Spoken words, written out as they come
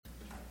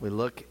We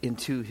look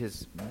into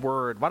his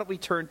word. Why don't we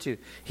turn to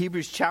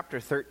Hebrews chapter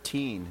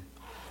 13?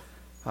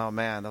 Oh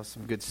man, that was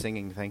some good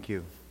singing. Thank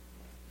you.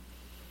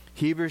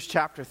 Hebrews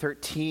chapter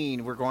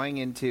 13. We're going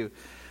into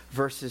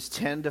verses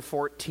 10 to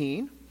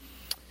 14.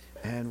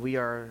 And we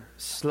are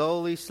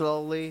slowly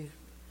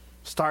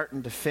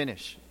starting to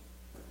finish.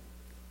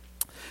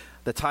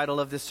 The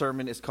title of this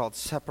sermon is called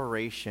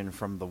Separation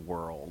from the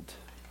World.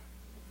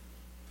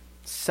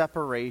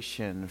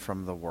 Separation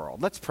from the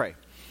world. Let's pray.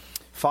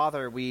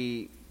 Father,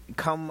 we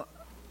come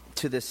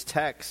to this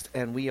text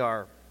and we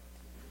are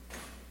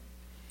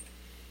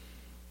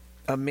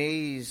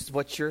amazed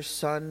what your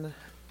Son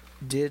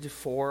did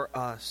for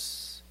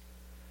us.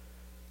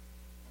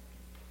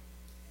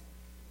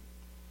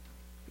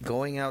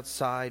 Going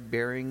outside,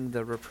 bearing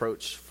the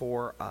reproach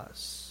for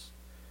us.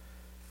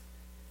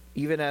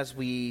 Even as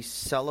we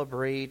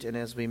celebrate and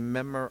as we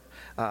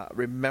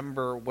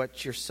remember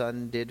what your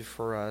Son did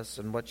for us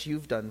and what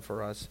you've done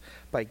for us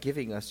by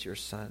giving us your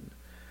Son,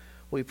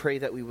 we pray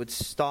that we would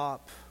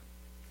stop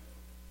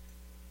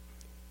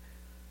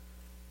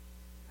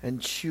and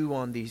chew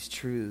on these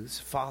truths.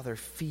 Father,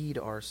 feed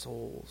our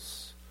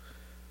souls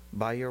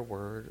by your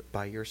word,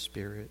 by your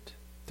Spirit,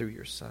 through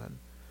your Son.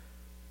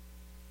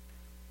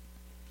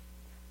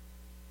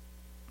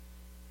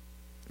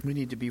 We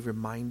need to be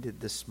reminded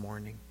this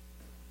morning.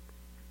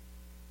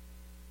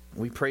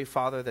 We pray,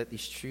 Father, that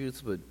these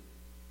truths would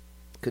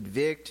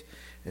convict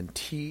and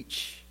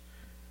teach,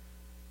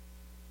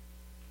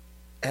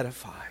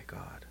 edify,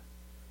 God.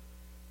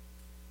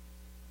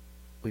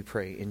 We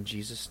pray in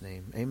Jesus'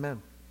 name.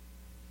 Amen.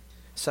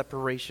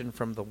 Separation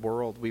from the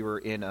world. We were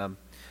in a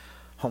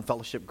home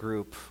fellowship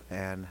group,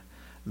 and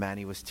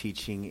Manny was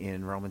teaching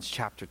in Romans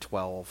chapter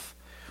 12.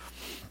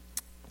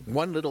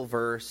 One little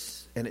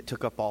verse, and it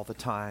took up all the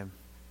time.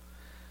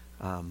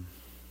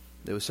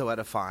 It was so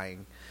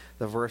edifying.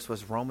 The verse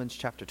was Romans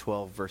chapter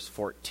 12, verse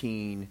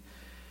 14.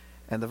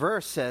 And the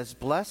verse says,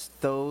 "Bless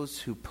those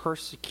who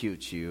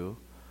persecute you.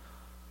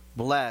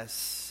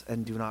 Bless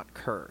and do not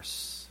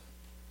curse."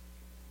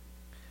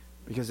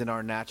 Because in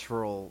our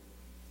natural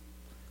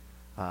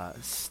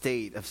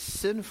state of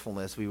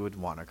sinfulness, we would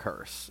want to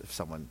curse if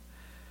someone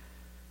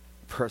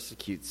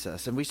persecutes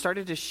us. And we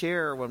started to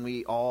share when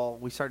we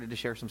started to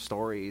share some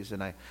stories.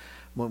 And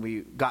when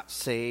we got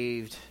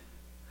saved,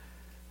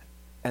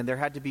 and there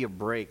had to be a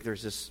break.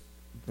 There's this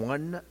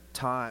moment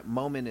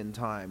in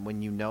time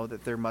when you know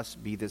that there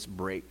must be this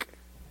break.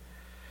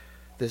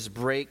 This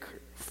break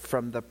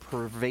from the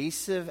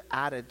pervasive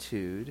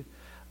attitude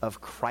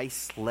of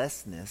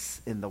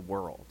Christlessness in the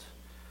world.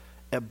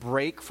 A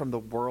break from the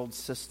world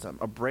system.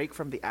 A break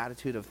from the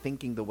attitude of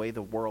thinking the way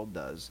the world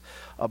does.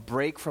 A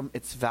break from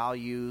its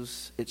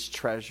values, its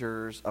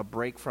treasures. A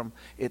break from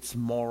its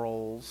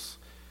morals.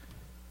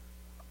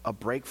 A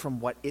break from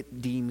what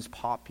it deems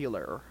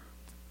popular.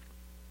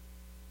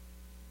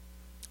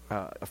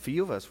 A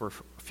few of us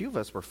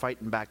were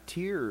fighting back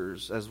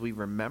tears as we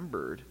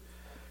remembered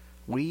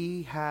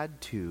we had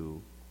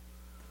to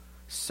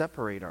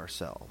separate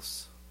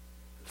ourselves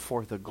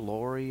for the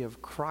glory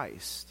of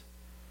Christ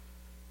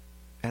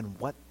and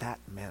what that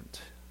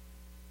meant.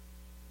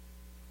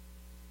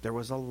 There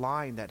was a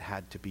line that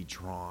had to be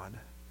drawn.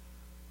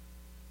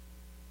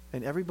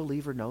 And every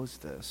believer knows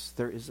this.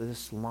 There is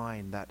this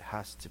line that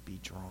has to be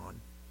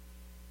drawn.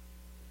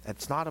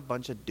 It's not a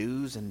bunch of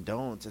do's and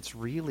don'ts. It's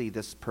really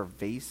this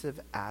pervasive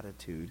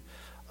attitude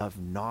of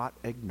not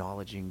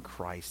acknowledging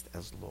Christ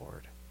as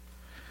Lord.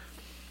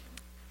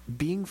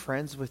 Being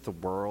friends with the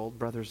world,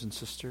 brothers and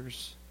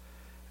sisters,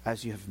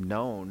 as you have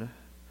known,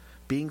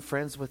 being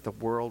friends with the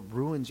world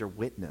ruins your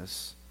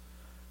witness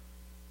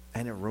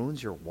and it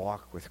ruins your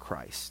walk with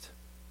Christ.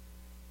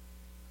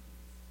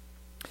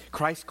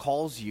 Christ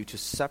calls you to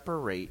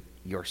separate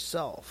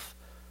yourself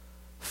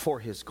for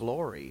his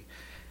glory.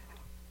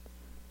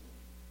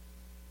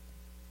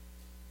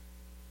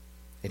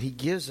 And he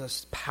gives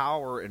us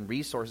power and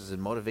resources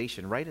and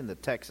motivation right in the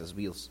text, as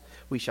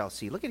we shall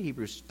see. Look at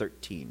Hebrews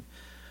 13,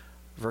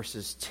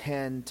 verses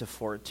 10 to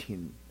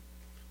 14.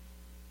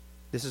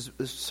 This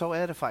is so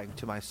edifying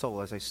to my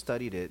soul as I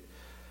studied it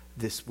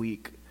this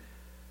week.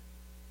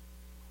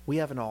 We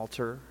have an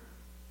altar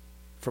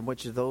from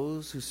which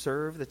those who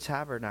serve the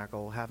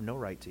tabernacle have no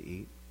right to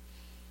eat.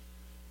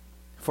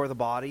 For the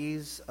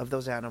bodies of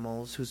those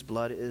animals whose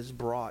blood is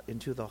brought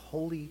into the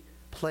holy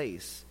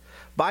place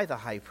by the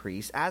high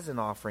priest as an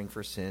offering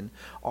for sin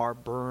are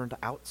burned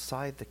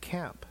outside the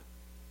camp.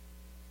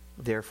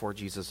 Therefore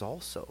Jesus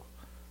also,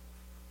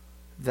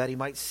 that he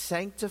might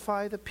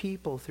sanctify the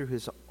people through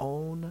his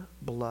own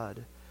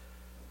blood,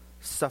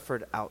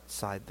 suffered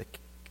outside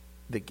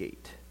the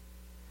gate.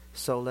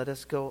 So let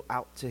us go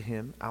out to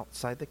him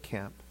outside the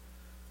camp,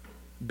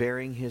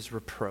 bearing his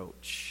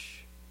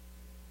reproach.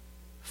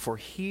 For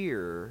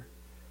here,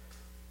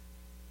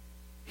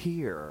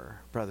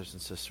 brothers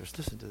and sisters,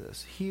 listen to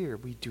this. Here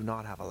we do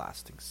not have a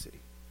lasting city,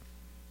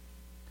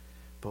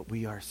 but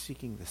we are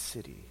seeking the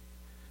city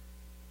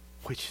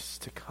which is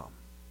to come.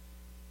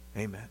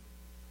 Amen.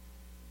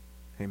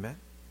 Amen.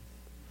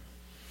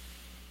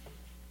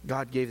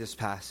 God gave this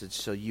passage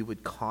so you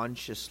would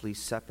consciously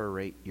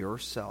separate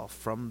yourself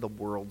from the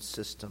world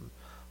system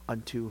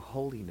unto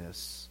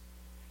holiness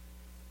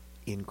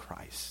in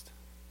Christ.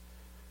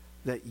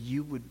 That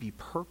you would be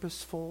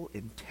purposeful,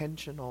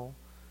 intentional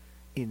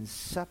in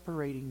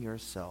separating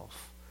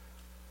yourself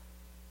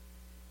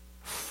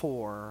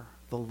for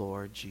the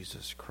Lord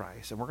Jesus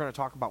Christ. And we're going to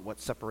talk about what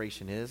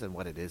separation is and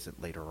what it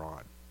isn't later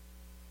on.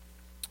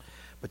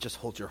 But just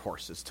hold your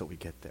horses till we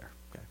get there.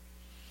 Okay?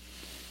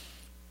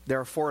 There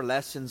are 4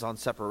 lessons on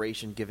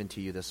separation given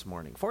to you this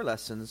morning. 4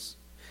 lessons.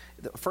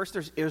 First,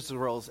 there's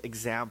Israel's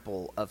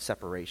example of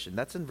separation.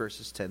 That's in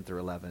verses 10 through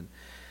 11.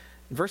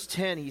 In verse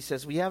 10, he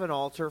says, we have an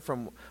altar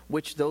from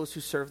which those who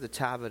serve the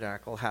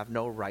tabernacle have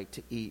no right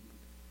to eat.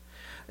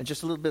 And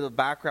just a little bit of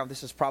background,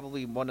 this is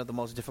probably one of the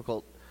most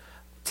difficult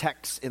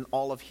texts in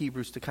all of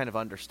Hebrews to kind of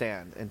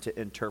understand and to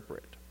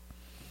interpret.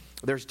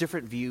 There's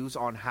different views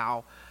on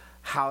how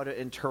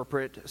to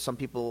interpret. Some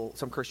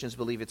Christians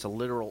believe it's a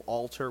literal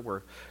altar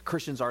where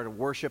Christians are to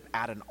worship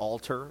at an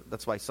altar.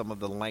 That's why some of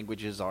the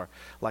languages are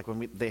like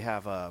when they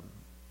have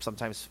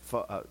sometimes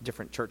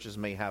different churches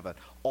may have an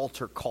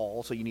altar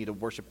call, so you need to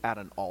worship at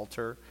an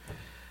altar.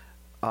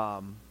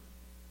 And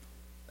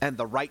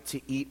the right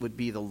to eat would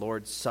be the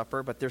Lord's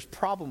Supper, but there's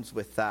problems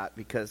with that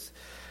because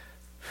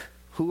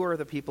who are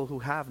the people who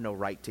have no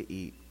right to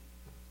eat?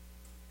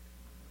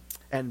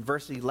 And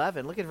verse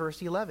 11, look at verse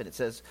 11. It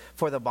says,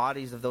 for the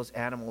bodies of those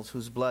animals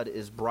whose blood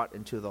is brought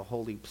into the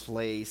holy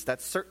place.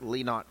 That's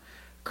certainly not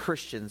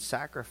Christian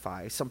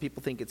sacrifice. Some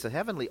people think it's a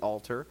heavenly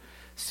altar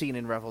seen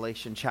in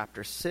Revelation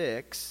chapter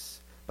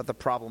 6, but the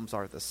problems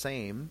are the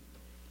same.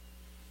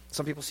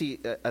 Some people see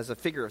as a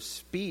figure of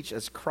speech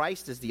as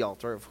Christ is the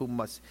altar of whom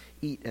must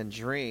eat and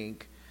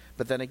drink.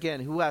 But then again,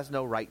 who has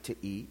no right to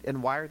eat?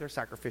 And why are there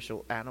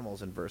sacrificial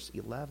animals in verse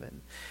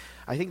 11?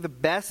 I think the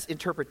best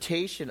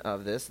interpretation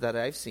of this that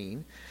I've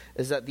seen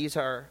is that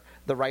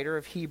the writer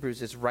of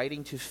Hebrews is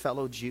writing to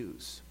fellow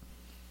Jews.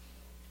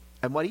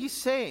 And what he's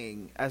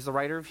saying as the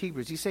writer of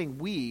Hebrews, he's saying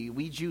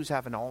we Jews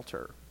have an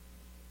altar.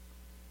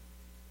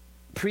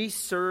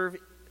 Priests serve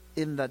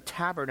in the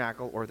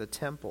tabernacle or the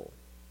temple.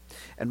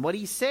 And what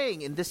he's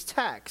saying in this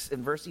text,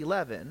 in verse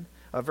 10,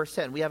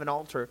 we have an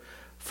altar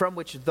from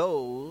which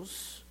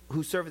those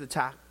who serve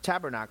the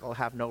tabernacle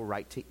have no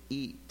right to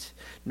eat.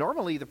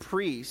 Normally the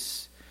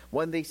priests,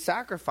 when they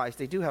sacrifice,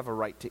 they do have a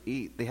right to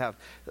eat. They have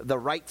the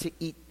right to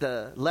eat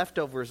the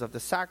leftovers of the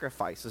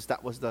sacrifices.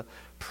 That was the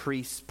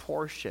priest's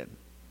portion,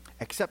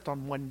 except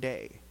on one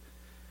day.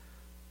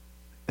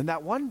 And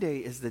that one day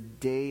is the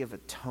Day of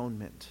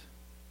Atonement,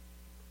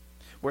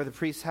 where the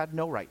priests had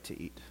no right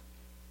to eat.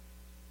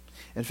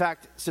 In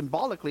fact,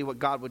 symbolically, what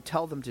God would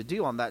tell them to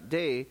do on that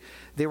day,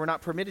 they were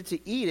not permitted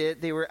to eat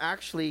it. They were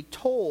actually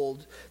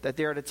told that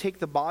they are to take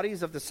the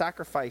bodies of the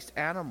sacrificed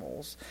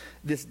animals,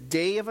 this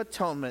Day of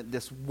Atonement,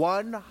 this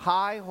one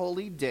high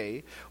holy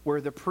day where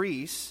the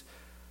priests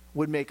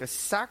would make a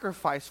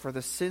sacrifice for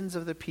the sins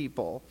of the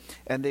people,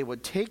 and they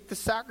would take the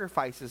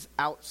sacrifices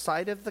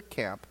outside of the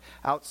camp,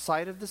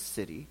 outside of the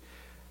city,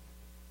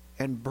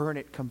 and burn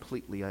it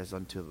completely as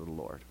unto the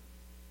Lord.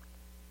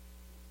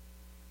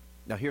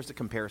 Now here's the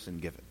comparison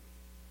given.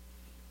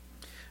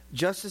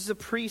 Just as the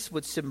priest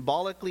would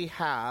symbolically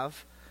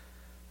have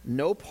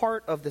no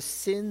part of the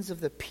sins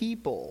of the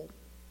people,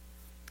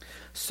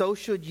 so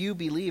should you,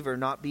 believer,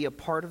 not be a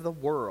part of the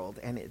world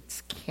and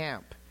its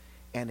camp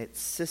and its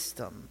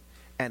system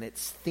and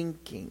its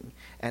thinking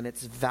and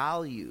its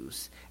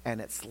values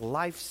and its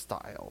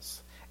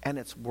lifestyles and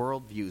its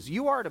worldviews.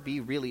 You are to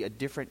be really a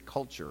different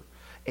culture,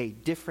 a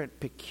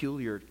different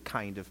peculiar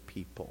kind of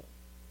people.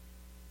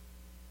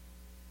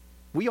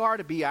 We are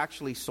to be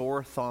actually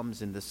sore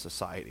thumbs in this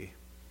society,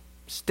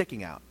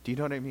 sticking out. Do you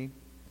know what I mean?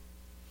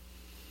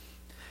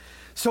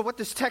 So what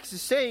this text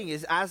is saying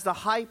is, as the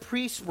high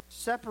priests were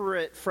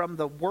separate from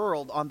the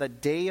world on the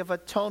Day of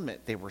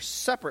Atonement, they were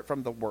separate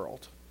from the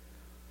world.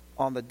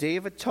 On the Day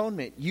of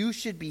Atonement, you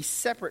should be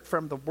separate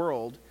from the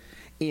world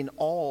in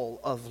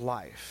all of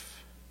life.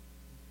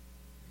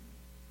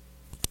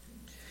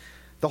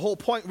 The whole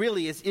point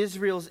really is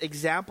Israel's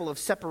example of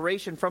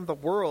separation from the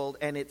world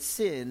and its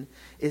sin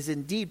is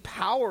indeed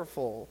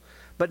powerful,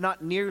 but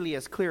not nearly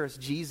as clear as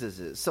Jesus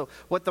is. So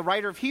what the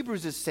writer of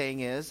Hebrews is saying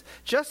is,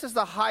 just as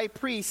the high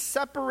priests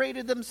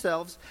separated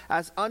themselves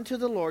as unto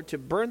the Lord to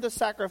burn the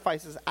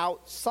sacrifices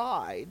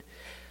outside,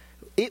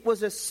 it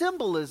was a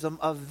symbolism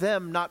of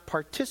them not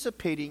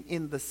participating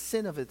in the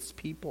sin of its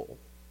people.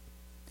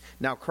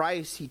 Now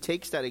Christ, he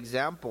takes that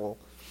example.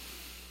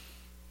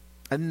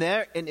 And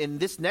there, in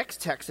this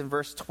next text, in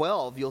verse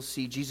 12, you'll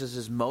see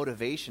Jesus'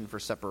 motivation for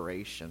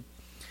separation.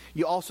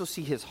 You also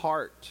see his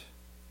heart.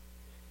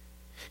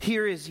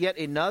 Here is yet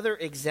another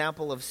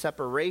example of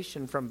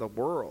separation from the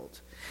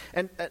world.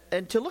 And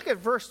to look at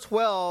verse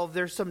 12,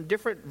 there's some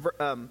different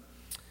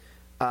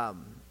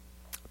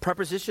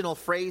prepositional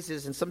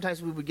phrases, and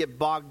sometimes we would get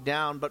bogged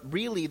down. But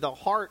really, the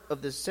heart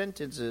of this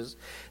sentence is,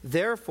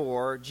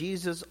 therefore,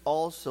 Jesus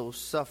also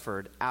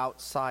suffered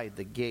outside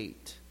the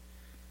gate.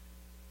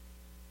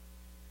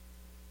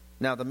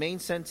 Now, the main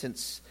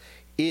sentence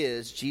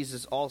is,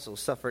 Jesus also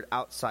suffered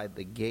outside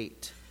the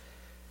gate.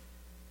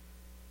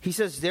 He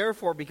says,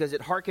 therefore, because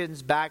it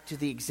harkens back to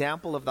the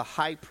example of the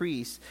high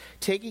priest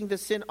taking the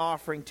sin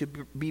offering to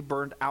be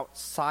burned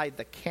outside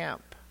the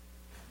camp.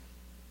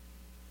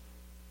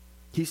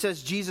 He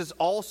says Jesus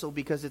also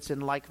because it's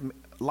in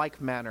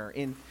like manner,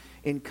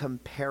 in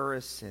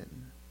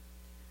comparison.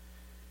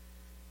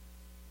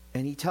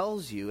 And he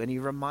tells you and he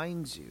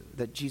reminds you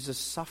that Jesus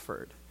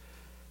suffered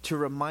to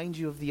remind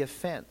you of the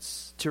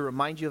offense, to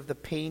remind you of the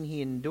pain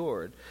he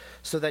endured,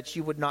 so that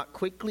you would not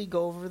quickly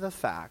go over the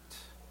fact,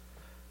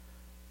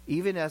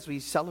 even as we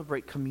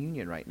celebrate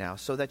communion right now,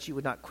 so that you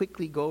would not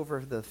quickly go over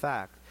the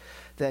fact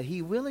that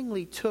he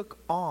willingly took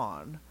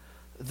on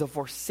the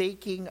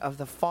forsaking of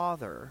the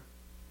Father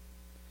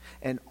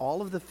and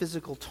all of the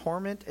physical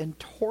torment and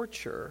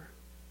torture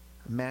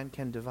man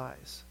can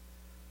devise.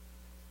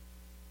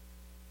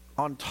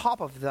 On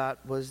top of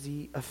that was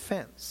the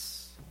offense.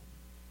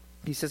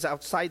 He says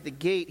outside the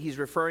gate, he's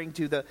referring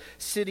to the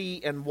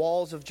city and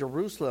walls of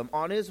Jerusalem.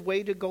 On his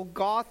way to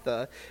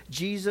Golgotha,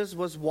 Jesus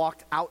was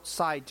walked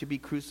outside to be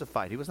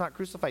crucified. He was not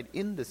crucified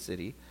in the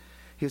city.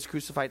 He was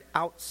crucified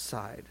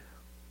outside.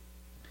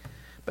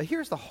 But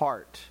here's the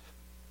heart.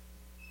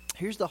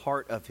 Here's the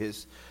heart of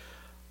his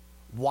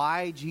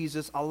why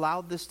Jesus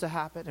allowed this to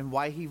happen and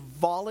why he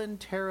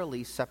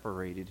voluntarily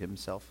separated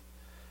himself.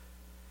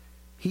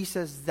 He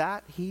says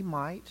that he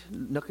might,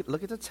 look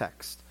at the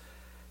text,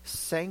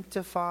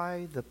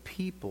 sanctify the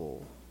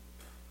people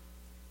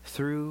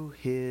through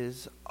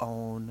his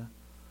own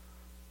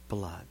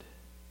blood.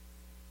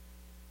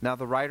 Now,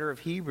 the writer of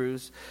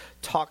Hebrews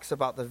talks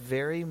about the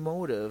very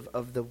motive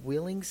of the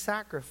willing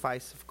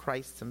sacrifice of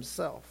Christ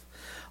himself.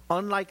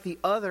 Unlike the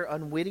other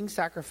unwitting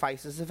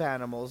sacrifices of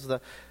animals,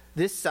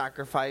 this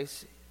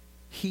sacrifice,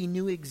 he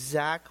knew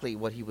exactly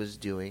what he was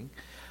doing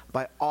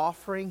by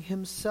offering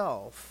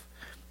himself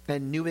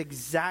and knew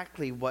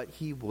exactly what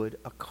he would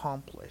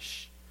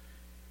accomplish.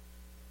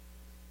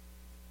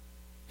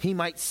 He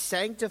might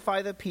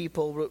sanctify the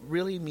people, what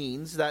really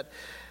means that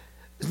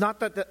it's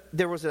not that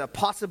there was a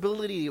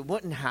possibility it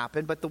wouldn't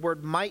happen, but the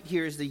word might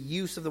here is the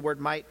use of the word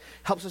might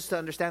helps us to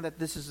understand that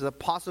this is a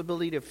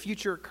possibility of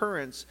future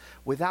occurrence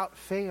without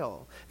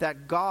fail.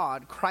 That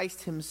God,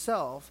 Christ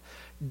himself,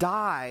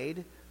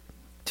 died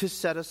to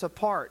set us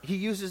apart. He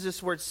uses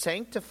this word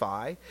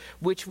sanctify,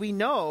 which we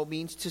know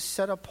means to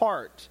set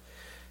apart,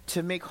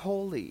 to make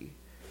holy,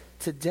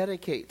 to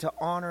dedicate, to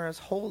honor as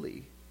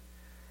holy.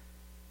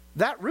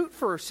 That root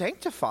for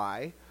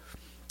sanctify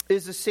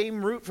is the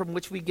same root from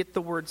which we get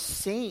the word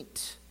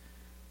saint.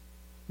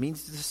 It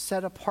means to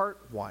set apart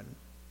one.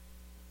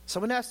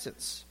 So in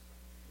essence,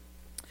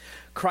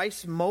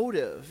 Christ's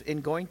motive in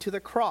going to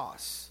the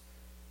cross,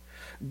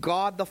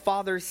 God the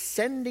Father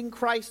sending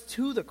Christ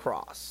to the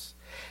cross,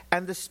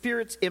 and the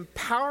Spirit's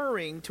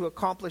empowering to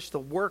accomplish the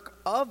work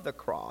of the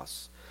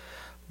cross,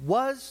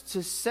 was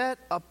to set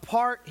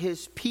apart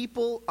his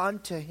people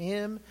unto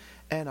him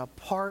and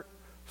apart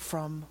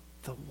from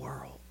the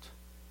world.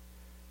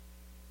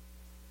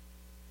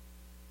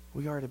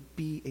 We are to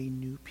be a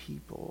new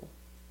people.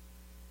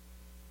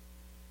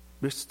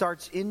 This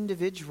starts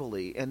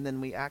individually and then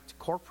we act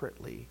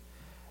corporately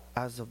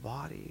as a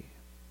body.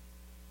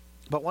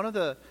 But one of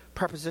the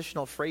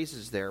prepositional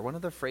phrases there, one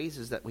of the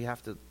phrases that we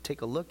have to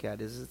take a look at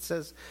is it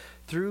says,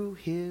 through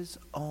his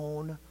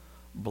own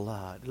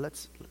blood.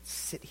 Let's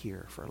sit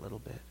here for a little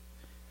bit.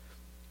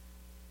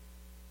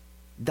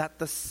 That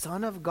the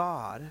Son of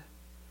God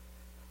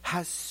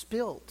has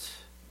spilt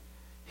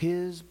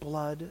his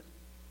blood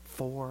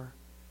for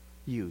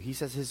you. He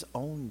says his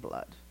own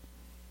blood.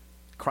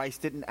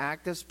 Christ didn't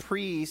act as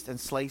priest and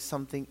slay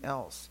something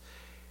else.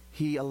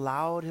 He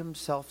allowed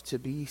himself to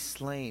be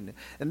slain.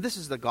 And this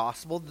is the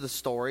gospel, the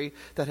story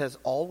that has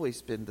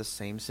always been the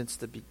same since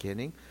the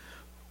beginning.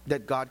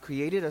 That God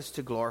created us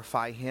to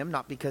glorify him,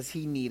 not because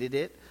he needed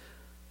it,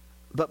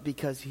 but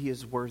because he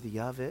is worthy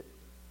of it.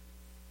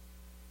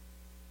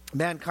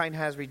 Mankind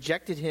has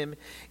rejected him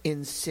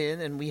in sin,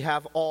 and we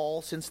have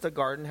all, since the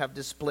garden, have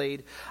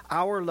displayed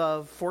our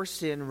love for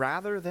sin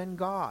rather than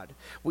God.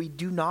 We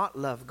do not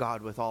love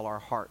God with all our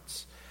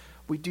hearts.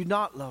 We do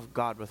not love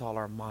God with all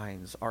our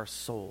minds, our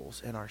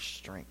souls, and our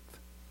strength.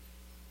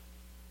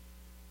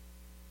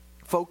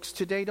 Folks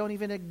today don't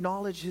even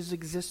acknowledge his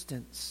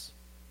existence.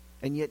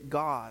 And yet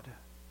God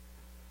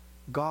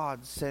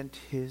sent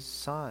his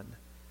Son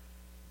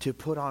to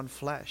put on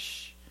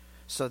flesh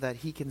so that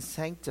he can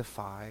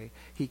sanctify,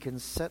 he can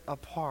set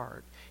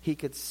apart, he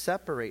could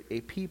separate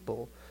a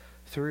people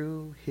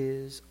through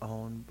his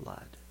own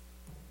blood.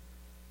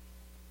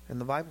 And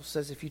the Bible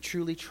says if you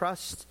truly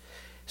trust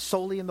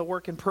solely in the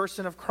work and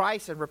person of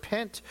Christ and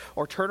repent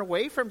or turn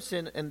away from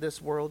sin in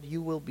this world,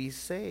 you will be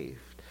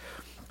saved.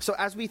 So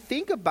as we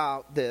think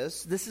about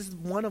this is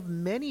one of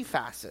many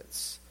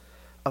facets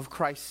of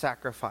Christ's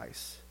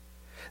sacrifice.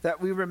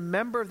 That we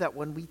remember that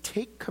when we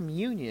take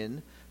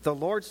communion, the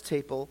Lord's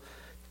table,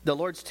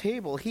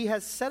 he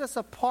has set us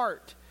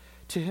apart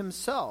to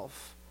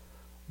himself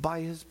by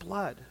his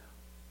blood.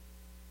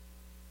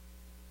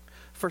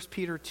 1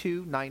 Peter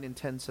 2, 9 and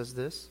 10 says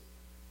this.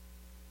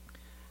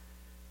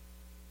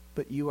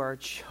 But you are a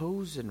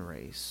chosen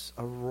race,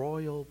 a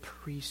royal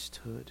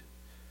priesthood,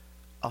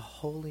 a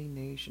holy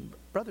nation.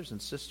 Brothers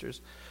and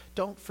sisters,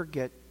 don't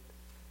forget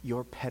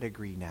your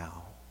pedigree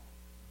now.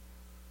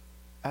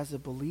 As a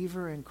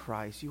believer in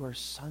Christ, you are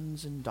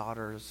sons and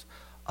daughters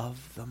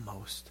of the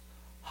Most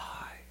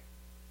High.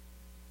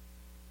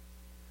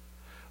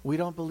 We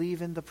don't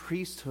believe in the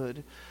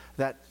priesthood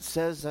that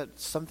says that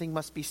something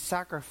must be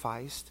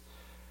sacrificed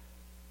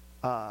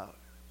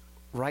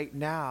right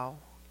now,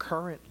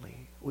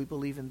 currently. We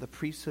believe in the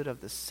priesthood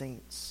of the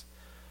saints,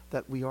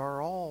 that we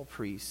are all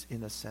priests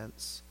in a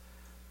sense.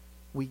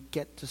 We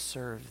get to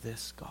serve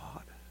this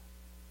God.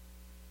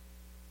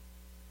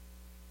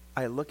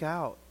 I look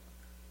out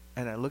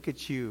and I look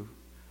at you,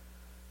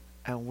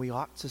 and we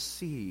ought to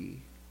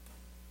see,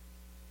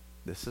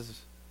 this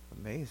is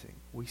amazing,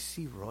 we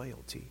see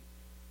royalty.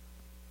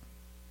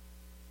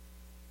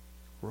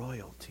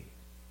 Royalty.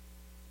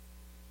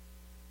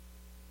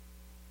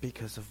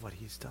 Because of what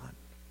he's done.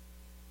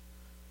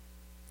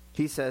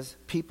 He says,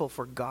 people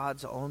for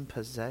God's own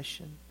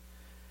possession.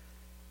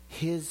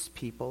 His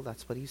people,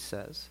 that's what he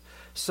says.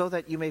 So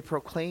that you may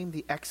proclaim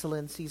the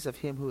excellencies of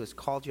him who has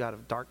called you out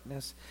of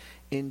darkness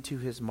into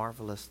his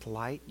marvelous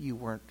light. You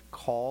weren't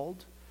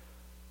called,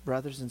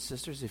 brothers and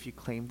sisters, if you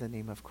claim the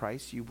name of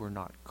Christ, you were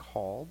not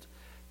called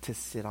to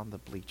sit on the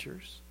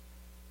bleachers.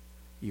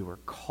 You were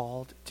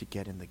called to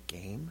get in the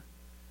game.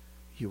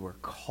 You were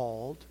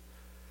called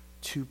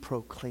to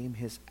proclaim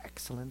his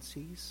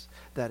excellencies,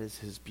 that is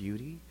his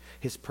beauty,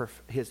 his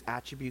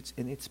attributes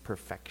in its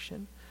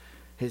perfection,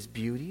 his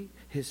beauty,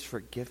 his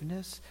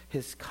forgiveness,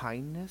 his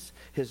kindness,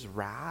 his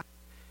wrath,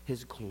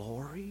 his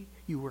glory.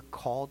 You were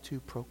called to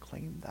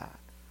proclaim that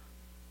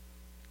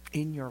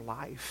in your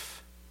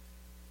life,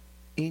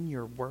 in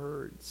your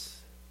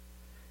words,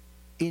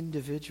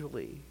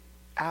 individually,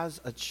 as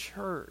a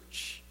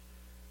church.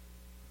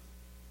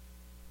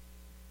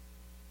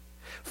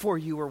 For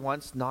you were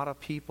once not a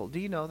people. Do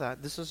you know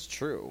that? This is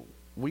true.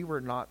 We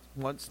were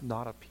once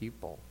not a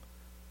people.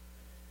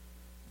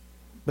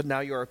 But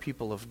now you are a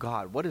people of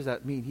God. What does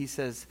that mean? He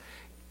says,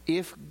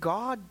 if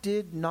God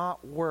did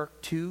not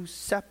work to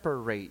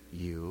separate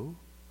you,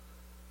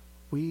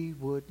 we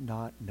would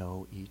not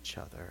know each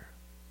other.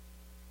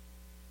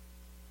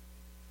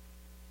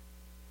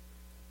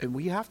 And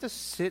we have to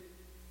sit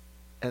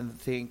and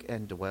think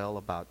and dwell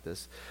about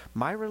this.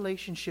 My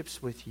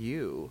relationships with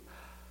you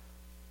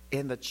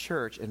in the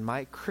church and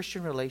my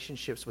Christian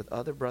relationships with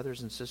other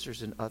brothers and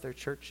sisters in other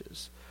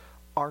churches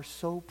are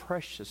so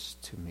precious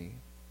to me,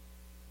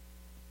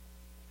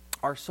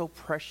 are so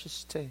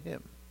precious to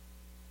him.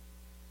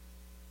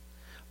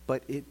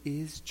 But it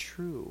is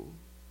true,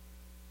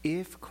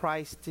 if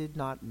Christ did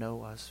not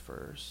know us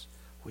first,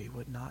 we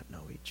would not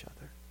know each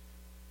other.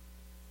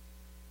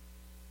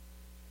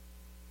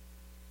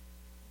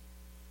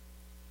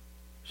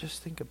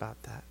 Just think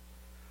about that.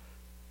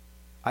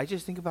 I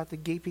just think about the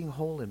gaping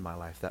hole in my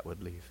life that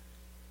would leave.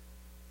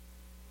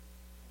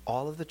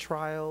 All of the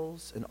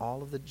trials and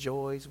all of the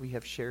joys we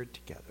have shared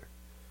together.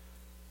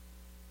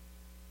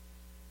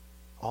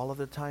 All of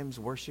the times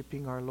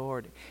worshiping our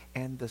Lord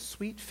and the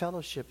sweet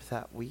fellowship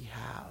that we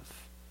have.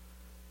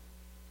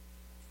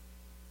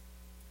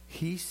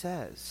 He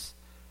says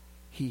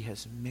he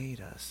has made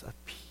us a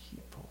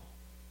people.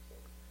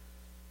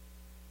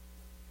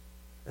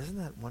 Isn't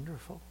that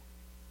wonderful?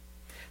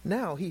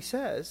 Now he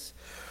says,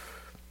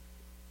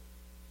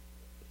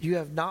 you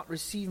have not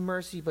received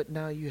mercy, but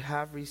now you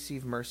have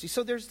received mercy.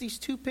 So there's these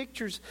two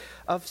pictures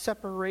of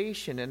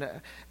separation, and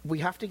we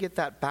have to get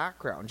that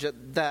background.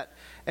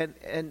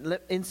 And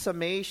in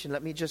summation,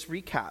 let me just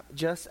recap.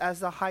 Just as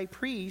the high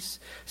priests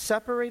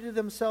separated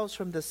themselves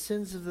from the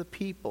sins of the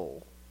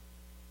people,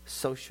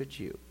 so should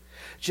you.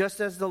 Just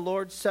as the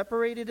Lord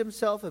separated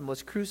himself and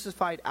was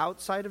crucified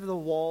outside of the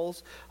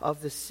walls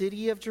of the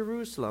city of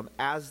Jerusalem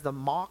as they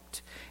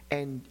mocked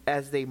and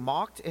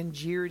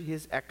jeered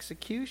his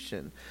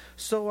execution,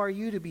 so are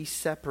you to be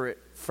separate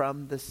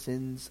from the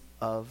sins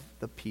of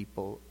the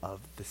people of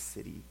the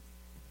city.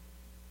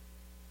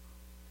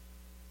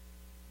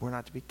 We're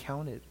not to be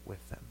counted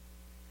with them.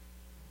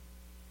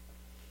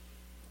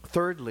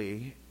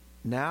 Thirdly,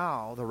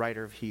 now the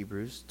writer of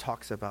Hebrews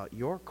talks about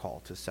your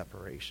call to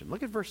separation.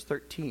 Look at verse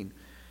 13.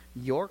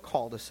 Your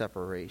call to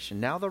separation.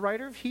 Now the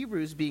writer of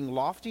Hebrews, being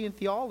lofty in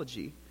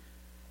theology,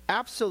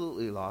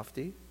 absolutely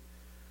lofty,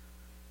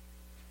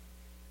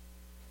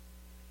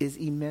 is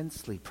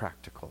immensely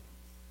practical.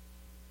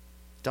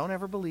 Don't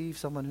ever believe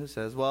someone who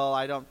says, well,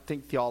 I don't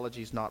think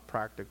theology is not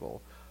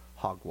practical.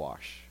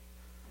 Hogwash.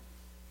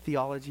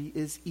 Theology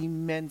is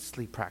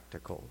immensely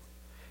practical.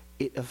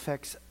 It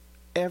affects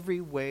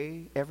every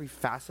way, every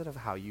facet of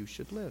how you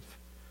should live.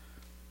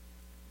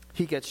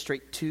 He gets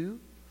straight to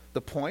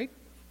the point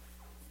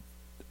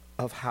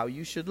of how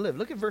you should live.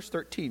 Look at verse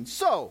 13.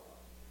 So,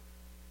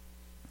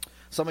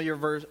 some of your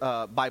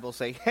Bibles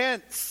say,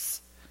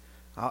 hence.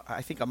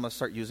 I think I'm going to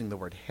start using the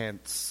word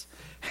hence.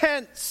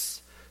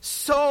 Hence,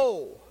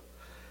 so,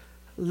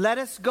 let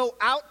us go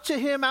out to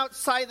him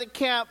outside the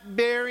camp,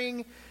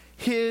 bearing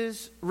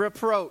his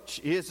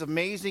reproach. His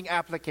amazing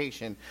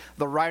application,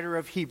 the writer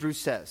of Hebrews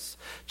says.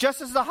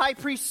 Just as the high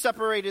priest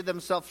separated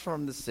themselves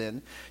from the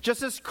sin,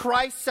 just as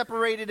Christ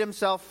separated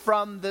himself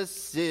from the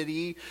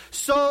city,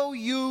 so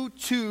you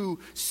too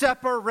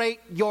separate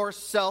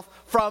yourself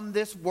from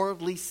this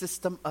worldly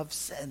system of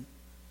sin.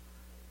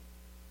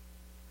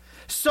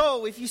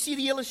 So, if you see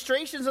the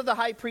illustrations of the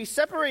high priest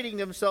separating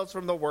themselves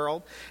from the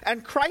world,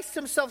 and Christ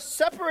himself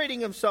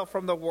separating himself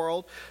from the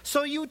world,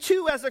 so you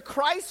too, as a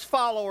Christ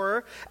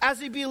follower,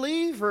 as a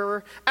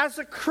believer, as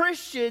a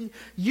Christian,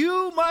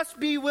 you must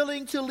be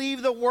willing to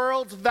leave the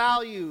world's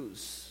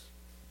values,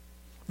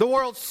 the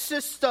world's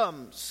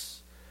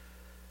systems,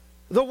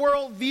 the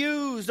world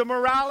views, the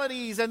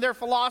moralities and their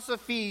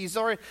philosophies,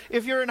 or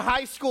if you're in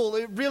high school,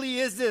 it really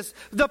is this,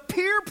 the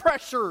peer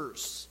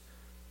pressures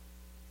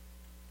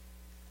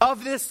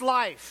of this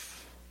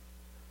life,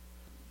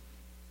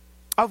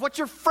 of what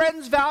your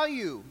friends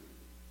value,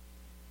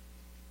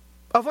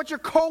 of what your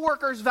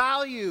coworkers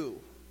value.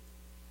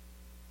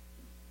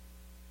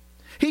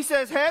 He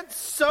says, hence,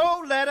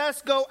 so let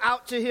us go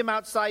out to him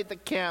outside the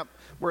camp.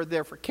 Word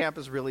there for camp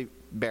is really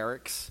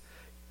barracks.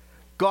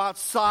 Go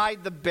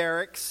outside the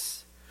barracks.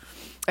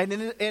 And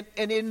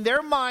in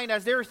their mind,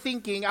 as they're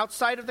thinking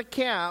outside of the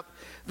camp,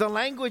 the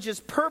language is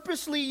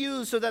purposely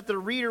used so that the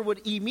reader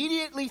would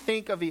immediately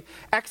think of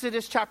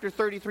Exodus chapter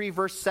 33,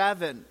 verse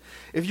 7.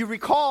 If you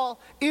recall,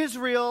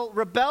 Israel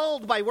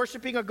rebelled by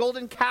worshiping a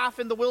golden calf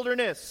in the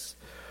wilderness.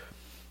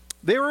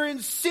 They were in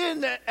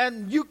sin,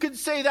 and you could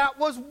say that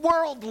was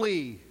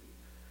worldly.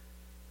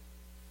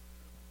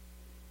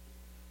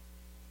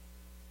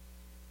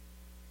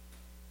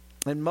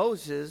 And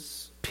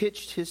Moses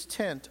pitched his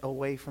tent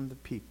away from the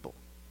people.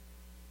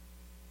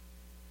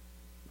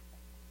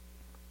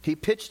 He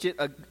pitched it,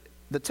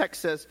 the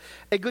text says,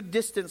 a good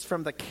distance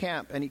from the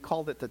camp, and he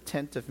called it the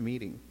tent of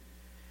meeting.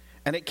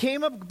 And it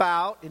came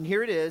about, and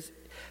here it is,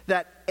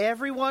 that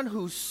everyone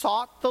who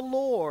sought the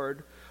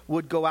Lord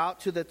would go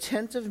out to the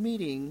tent of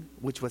meeting,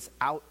 which was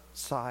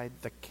outside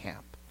the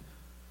camp.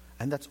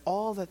 And that's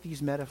all that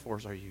these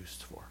metaphors are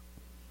used for.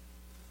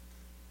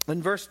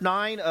 In verse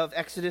 9 of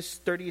Exodus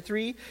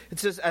 33, it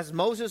says, as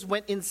Moses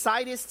went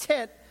inside his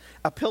tent,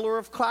 a pillar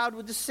of cloud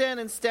would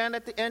descend and stand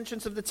at the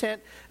entrance of the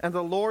tent, and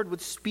the Lord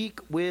would speak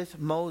with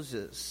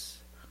Moses.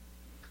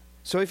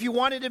 So if you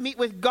wanted to meet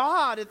with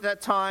God at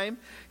that time,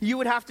 you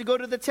would have to go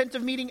to the tent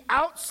of meeting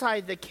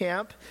outside the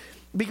camp,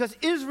 because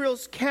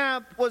Israel's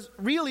camp was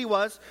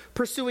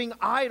pursuing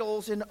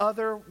idols and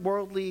other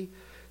worldly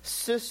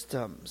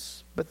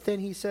systems. But then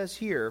he says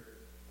here,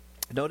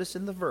 notice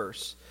in the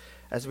verse,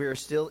 as we are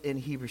still in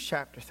Hebrews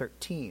chapter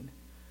 13,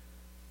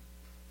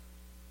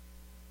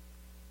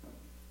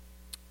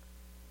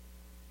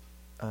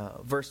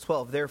 verse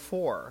 12,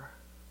 therefore,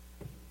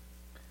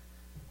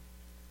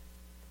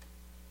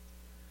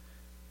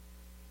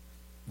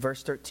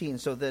 verse 13,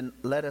 so then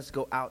let us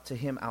go out to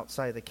him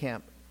outside the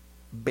camp,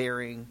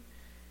 bearing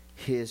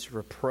his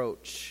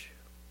reproach.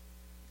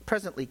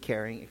 Presently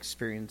carrying,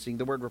 experiencing.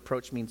 The word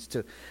reproach means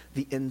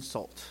the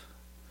insult.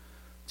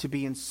 To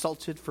be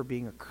insulted for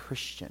being a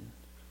Christian.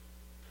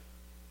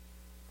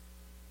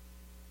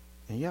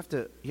 And you have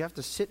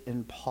to sit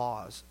and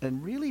pause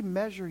and really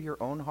measure your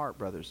own heart,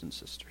 brothers and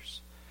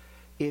sisters.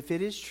 If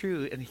it is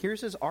true, and here's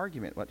his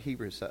argument, what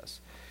Hebrews says.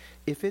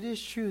 If it is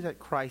true that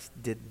Christ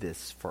did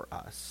this for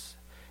us,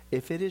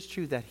 if it is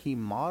true that he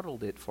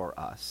modeled it for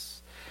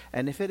us,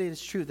 and if it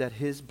is true that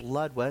his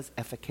blood was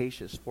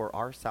efficacious for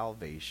our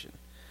salvation,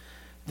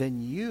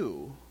 then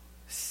you,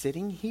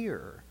 sitting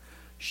here,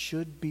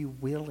 should be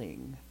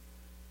willing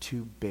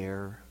to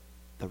bear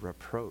the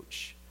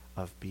reproach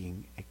of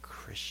being a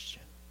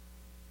Christian.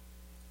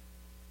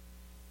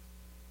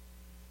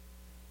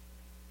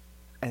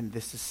 And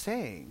this is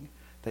saying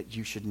that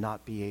you should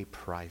not be a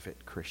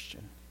private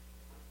Christian.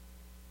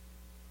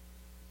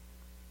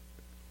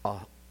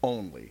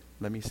 Only.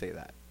 Let me say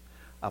that.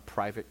 A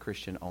private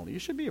Christian only. You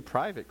should be a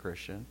private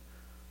Christian,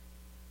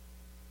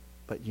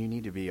 but you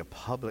need to be a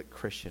public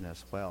Christian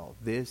as well.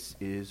 This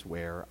is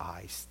where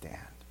I stand.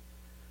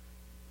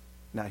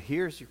 Now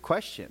here's your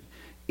question.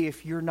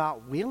 If you're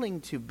not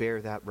willing to bear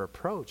that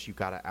reproach, you've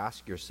got to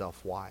ask yourself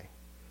why.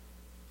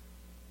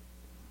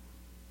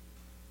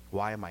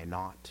 Why am I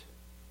not?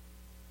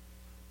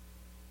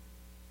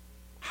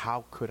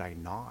 How could I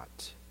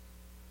not?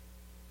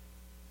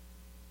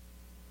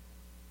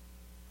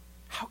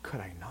 How could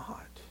I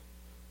not?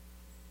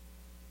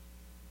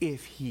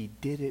 If he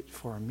did it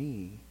for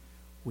me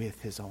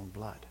with his own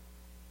blood.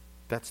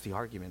 That's the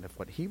argument of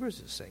what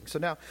Hebrews is saying. So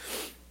now,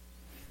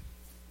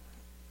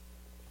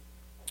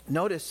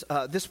 notice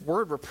this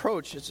word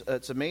reproach,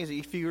 it's amazing.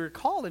 If you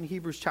recall in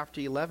Hebrews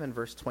chapter 11,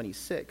 verse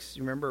 26,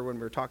 you remember when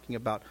we were talking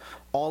about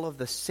all of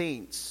the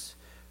saints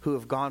who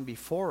have gone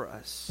before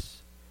us.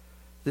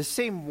 The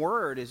same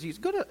word is used.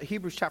 Go to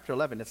Hebrews chapter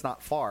 11. It's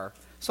not far.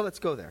 So let's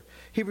go there.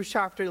 Hebrews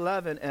chapter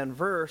 11 and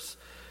verse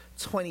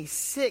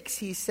 26,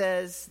 he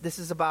says, this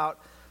is about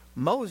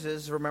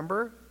Moses,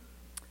 remember?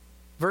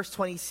 Verse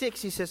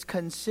 26, he says,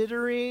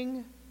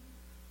 considering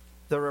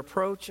The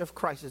reproach of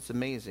Christ, it's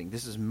amazing.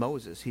 This is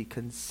Moses. He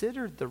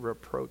considered the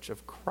reproach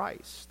of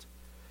Christ.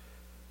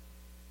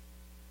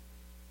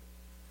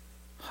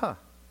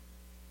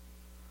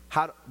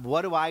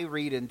 What do I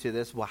read into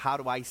this? Well, how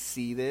do I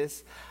see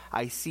this?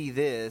 I see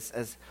this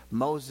as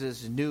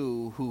Moses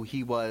knew who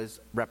he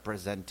was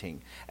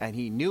representing. And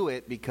he knew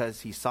it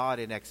because he saw it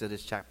in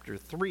Exodus chapter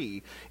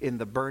 3 in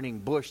the burning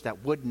bush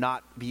that would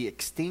not be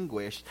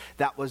extinguished.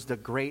 That was the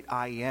great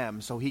I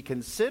am. So he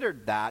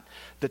considered that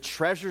the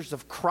treasures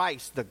of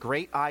Christ, the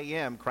great I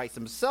am. Christ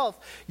himself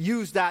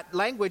used that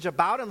language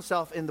about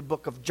himself in the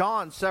book of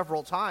John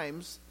several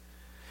times.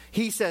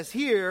 He says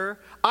here,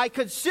 I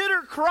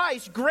consider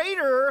Christ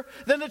greater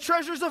than the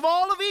treasures of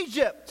all of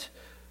Egypt.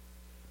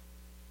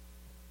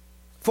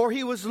 For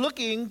he was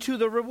looking to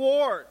the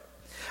reward.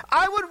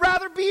 I would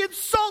rather be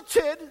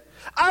insulted.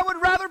 I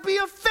would rather be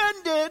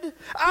offended.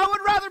 I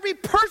would rather be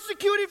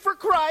persecuted for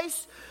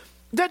Christ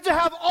than to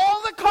have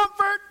all the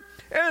comfort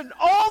and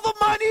all the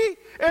money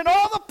and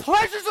all the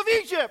pleasures of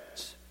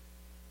Egypt.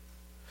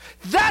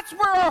 That's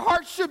where our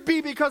hearts should be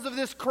because of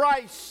this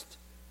Christ.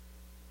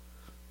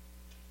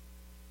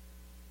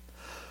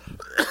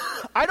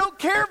 I don't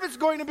care if it's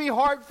going to be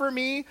hard for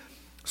me,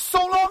 so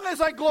long as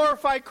I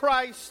glorify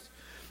Christ.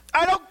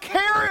 I don't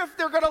care if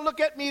they're going to look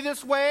at me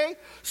this way,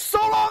 so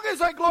long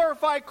as I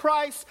glorify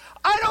Christ.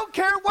 I don't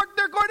care what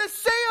they're going to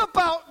say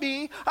about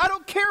me. I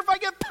don't care if I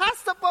get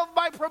passed up of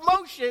my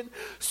promotion,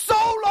 so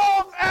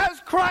long as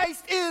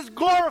Christ is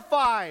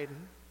glorified.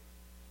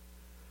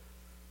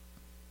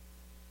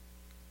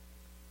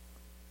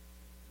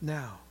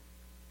 Now,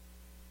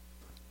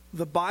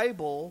 the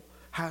Bible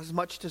has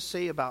much to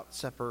say about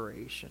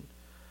separation.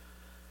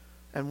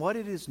 And what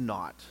it is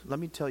not. Let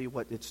me tell you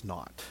what it's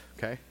not,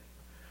 okay?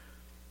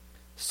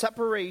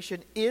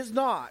 Separation is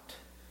not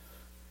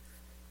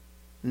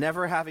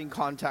never having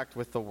contact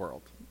with the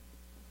world.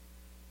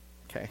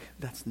 Okay?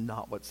 That's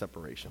not what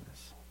separation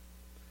is.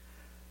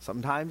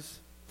 Sometimes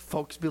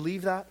folks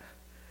believe that.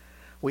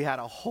 We had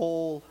a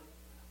whole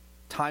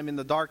time in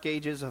the dark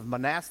ages of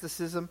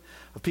monasticism,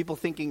 of people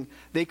thinking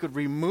they could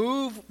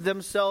remove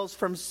themselves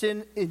from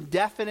sin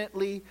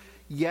indefinitely,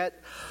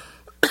 yet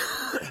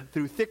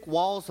through thick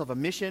walls of a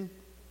mission.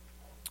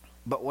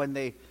 But when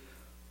they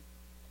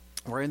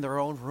were in their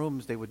own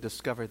rooms, they would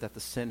discover that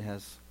the sin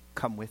has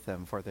come with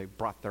them, for they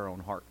brought their own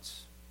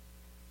hearts.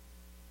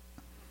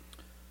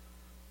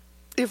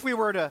 If we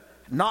were to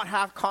not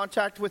have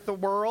contact with the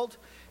world,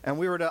 and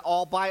we were to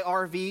all buy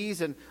RVs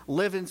and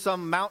live in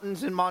some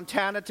mountains in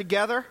Montana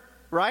together,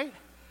 right?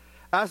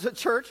 As a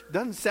church,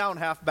 doesn't sound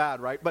half bad,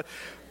 right? But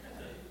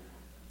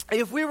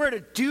if we were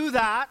to do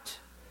that,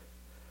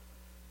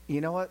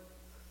 you know what?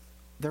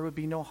 There would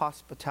be no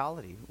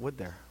hospitality, would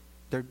there?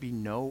 There'd be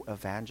no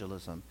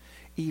evangelism.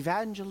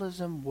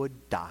 Evangelism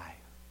would die.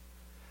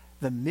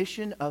 The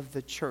mission of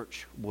the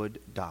church would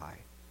die.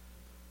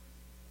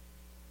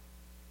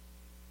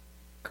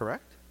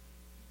 Correct?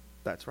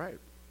 That's right.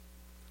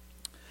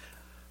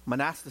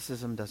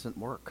 Monasticism doesn't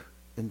work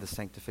in the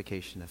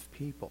sanctification of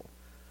people.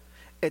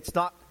 It's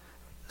not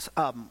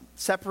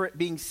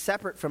being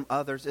separate from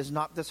others is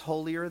not this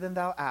holier than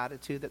thou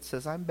attitude that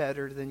says I'm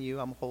better than you,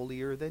 I'm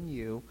holier than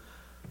you.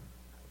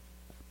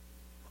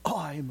 Oh,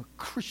 I am a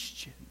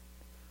Christian.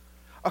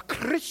 A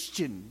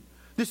Christian.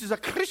 This is a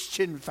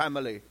Christian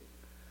family.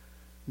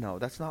 No,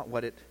 that's not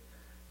what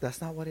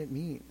it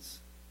means.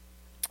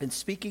 And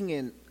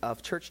speaking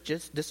of church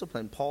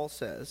discipline, Paul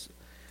says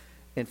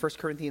in 1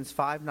 Corinthians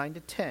 5,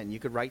 9-10, you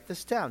could write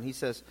this down. He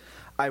says,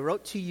 I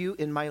wrote to you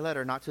in my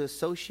letter not to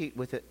associate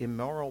with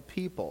immoral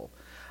people.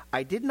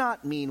 I did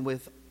not mean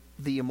with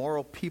the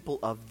immoral people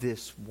of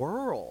this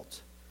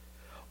world,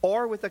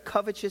 or with the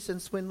covetous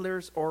and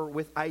swindlers, or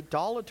with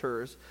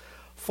idolaters,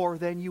 for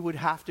then you would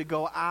have to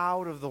go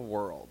out of the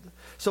world.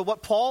 So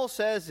what Paul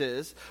says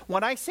is,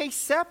 when I say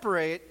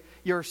separate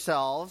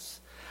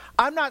yourselves,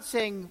 I'm not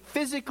saying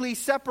physically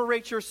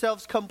separate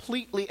yourselves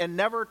completely and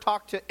never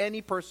talk to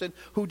any person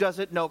who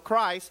doesn't know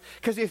Christ,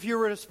 because if you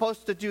were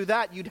supposed to do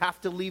that, you'd have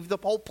to leave the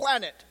whole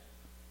planet.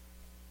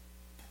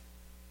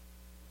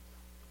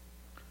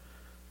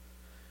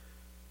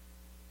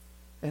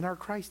 And our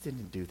Christ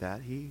didn't do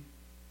that. He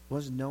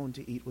was known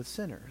to eat with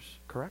sinners,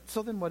 correct?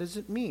 So then what does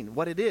it mean?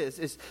 What it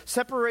is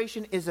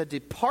separation is a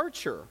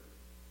departure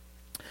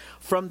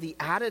from the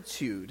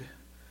attitude,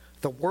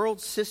 the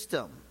world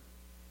system,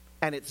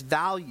 and its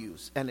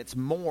values, and its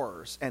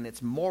mores, and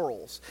its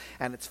morals,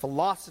 and its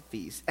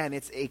philosophies, and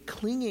it's a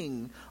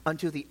clinging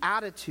unto the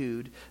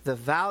attitude, the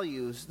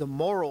values, the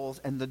morals,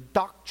 and the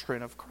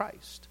doctrine of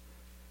Christ.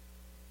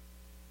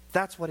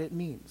 That's what it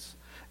means.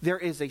 There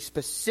is a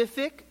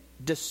specific,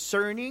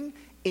 discerning,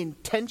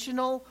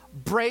 intentional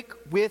break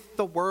with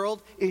the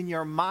world in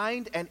your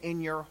mind and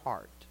in your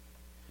heart.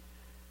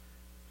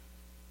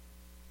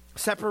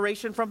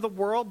 Separation from the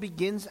world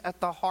begins at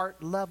the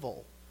heart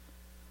level.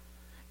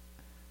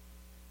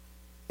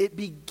 It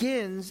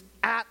begins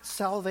at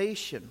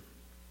salvation.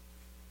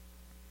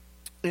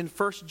 In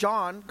 1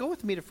 John, go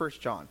with me to 1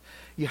 John.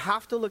 You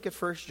have to look at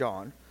 1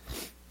 John.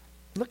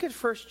 Look at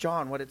 1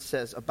 John, what it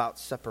says about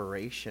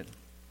separation.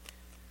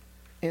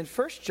 in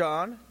 1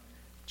 John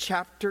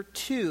chapter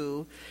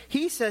 2,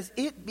 he says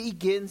it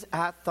begins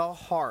at the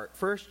heart.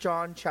 1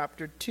 John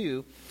chapter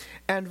 2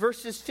 and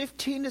verses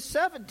 15 to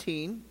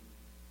 17,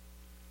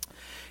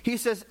 he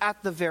says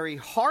at the very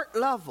heart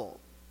level,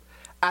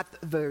 at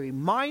the very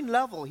mind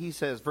level, he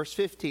says, verse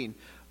 15,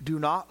 do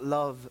not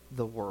love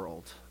the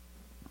world.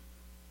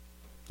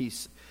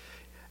 This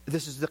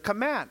is the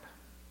command.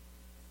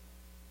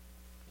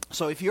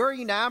 So if you're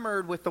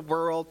enamored with the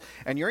world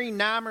and you're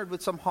enamored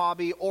with some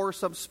hobby or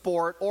some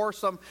sport or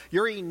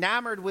you're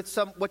enamored with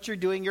what you're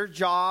doing, your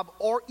job,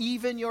 or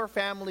even your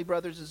family,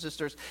 brothers and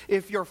sisters,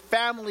 if your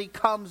family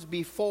comes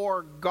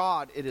before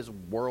God, it is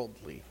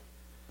worldly.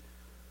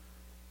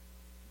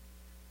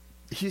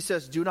 He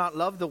says, do not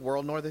love the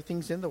world nor the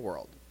things in the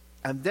world.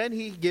 And then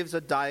he gives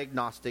a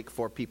diagnostic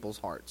for people's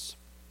hearts.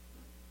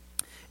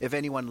 If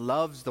anyone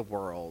loves the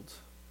world,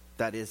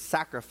 that is,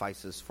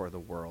 sacrifices for the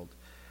world,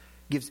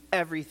 gives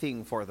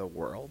everything for the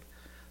world,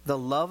 the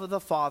love of the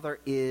Father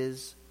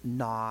is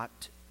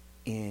not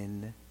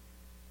in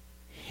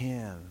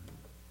him.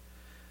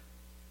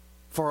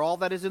 For all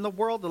that is in the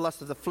world, the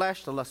lust of the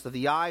flesh, the lust of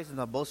the eyes, and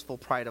the boastful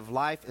pride of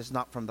life is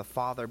not from the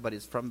Father, but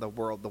is from the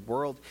world. The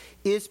world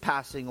is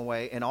passing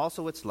away, and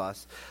also its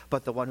lust,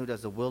 but the one who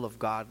does the will of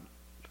God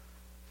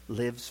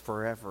lives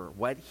forever.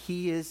 What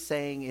he is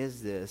saying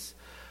is this: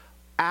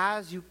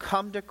 as you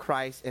come to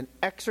Christ and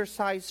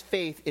exercise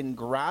faith in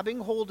grabbing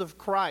hold of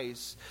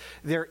Christ,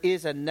 there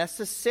is a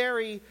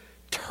necessary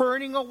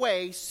turning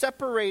away,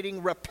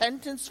 separating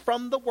repentance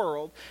from the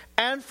world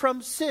and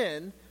from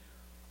sin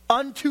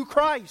unto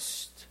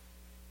Christ.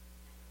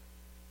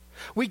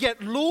 We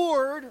get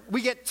lured,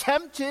 we get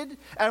tempted,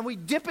 and we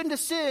dip into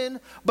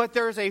sin, but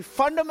there's a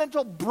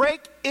fundamental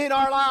break in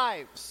our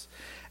lives.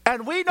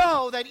 And we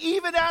know that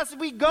even as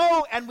we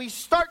go and we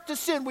start to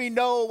sin, we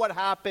know what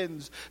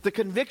happens. The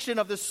conviction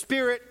of the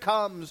Spirit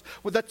comes,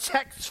 with the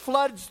text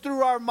floods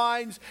through our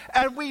minds,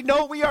 and we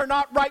know we are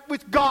not right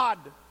with God.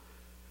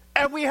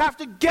 And we have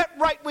to get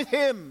right with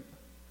him.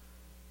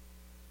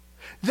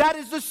 That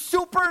is the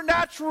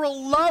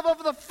supernatural love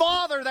of the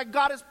Father that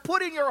God has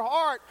put in your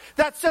heart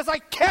that says, I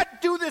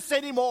can't do this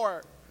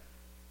anymore.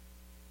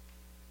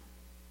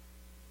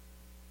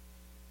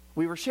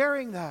 We were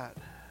sharing that.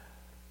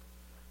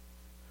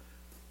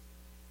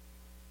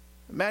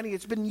 Manny,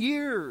 it's been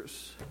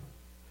years.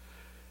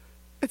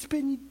 It's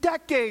been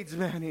decades,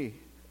 Manny.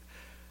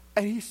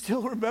 And he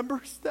still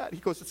remembers that. He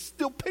goes, it's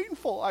still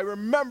painful. I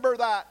remember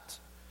that.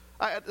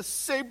 I had to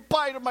say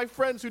bye to my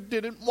friends who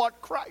didn't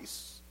want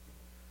Christ.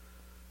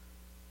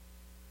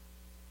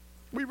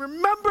 We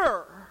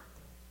remember.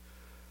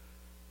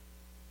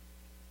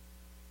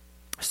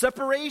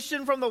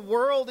 Separation from the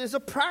world is a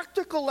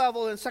practical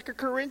level. In 2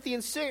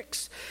 Corinthians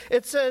 6,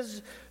 it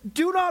says,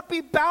 do not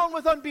be bound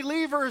with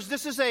unbelievers.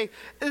 This is a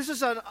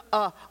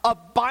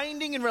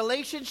binding in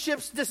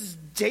relationships. This is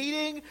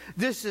dating.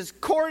 This is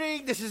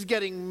courting. This is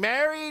getting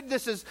married.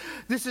 This is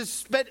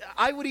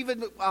I would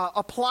even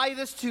apply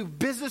this to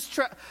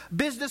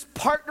business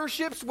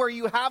partnerships where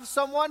you have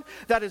someone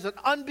that is an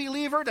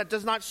unbeliever that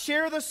does not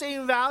share the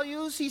same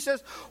values. He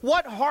says,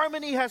 what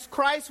harmony has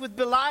Christ with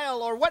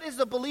Belial? Or what is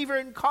the believer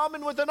in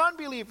common with an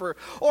unbeliever?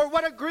 Or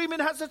what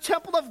agreement has the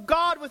temple of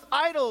God with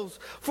idols?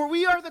 For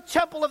we are the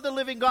temple of the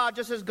living God,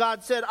 just as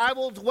God said, I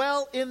will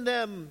dwell in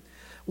them,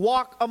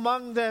 walk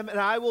among them,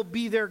 and I will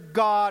be their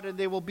God, and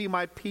they will be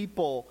my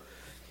people.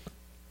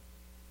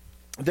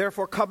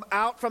 Therefore come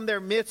out from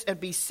their midst and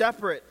be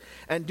separate,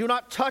 and do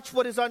not touch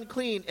what is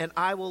unclean, and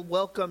I will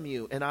welcome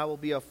you, and I will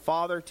be a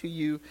father to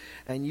you,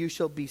 and you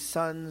shall be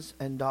sons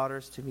and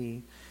daughters to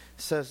me,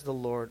 says the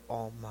Lord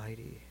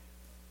Almighty.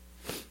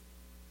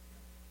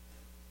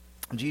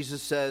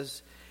 Jesus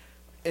says,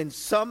 in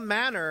some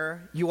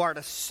manner, you are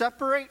to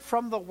separate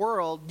from the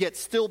world, yet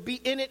still be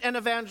in it and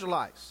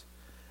evangelize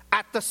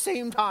at the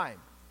same time.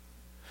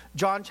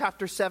 John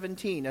chapter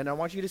 17. And I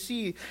want you to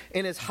see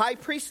in his high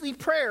priestly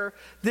prayer,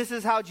 this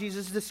is how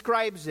Jesus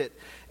describes it.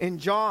 In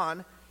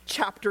John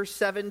chapter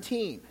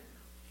 17.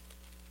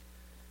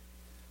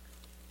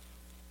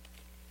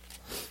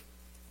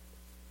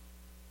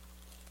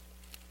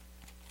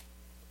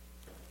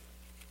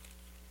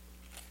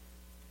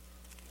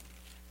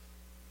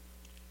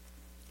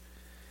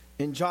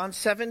 In John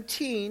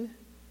 17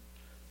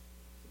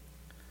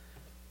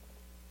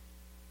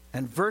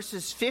 and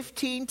verses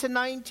 15 to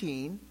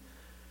 19,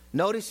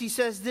 notice he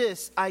says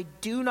this, I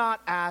do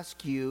not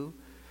ask you,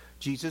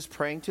 Jesus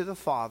praying to the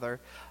Father,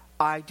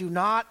 I do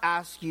not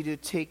ask you to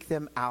take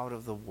them out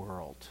of the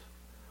world.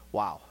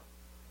 Wow.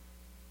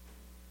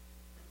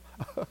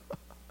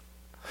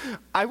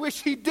 I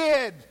wish he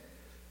did.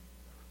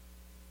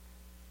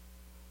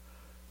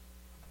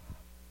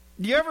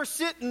 Do you ever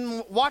sit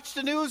and watch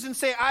the news and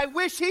say, I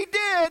wish he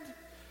did?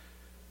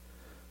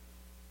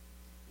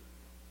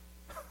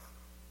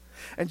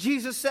 And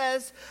Jesus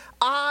says,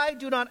 I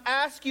do not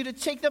ask you to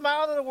take them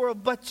out of the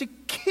world, but to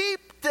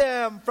keep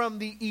them from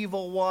the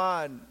evil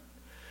one.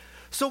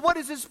 So what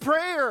is his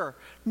prayer?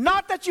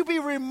 Not that you be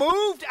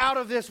removed out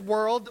of this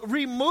world,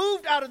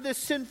 removed out of this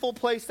sinful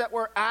place that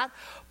we're at,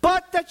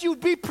 but that you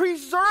be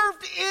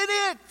preserved in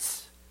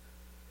it.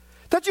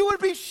 That you would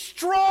be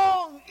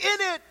strong in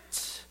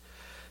it.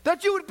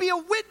 That you would be a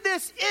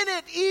witness in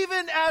it,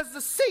 even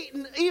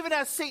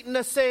as Satan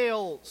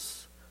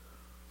assails.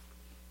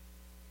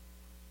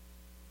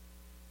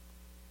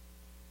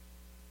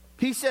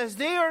 He says,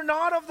 they are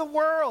not of the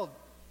world.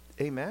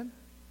 Amen.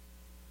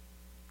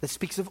 It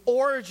speaks of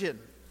origin.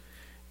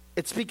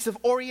 It speaks of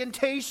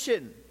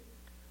orientation.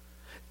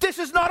 This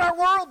is not our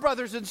world,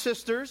 brothers and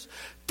sisters.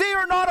 They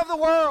are not of the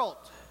world.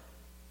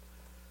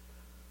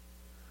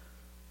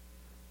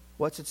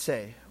 What's it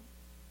say?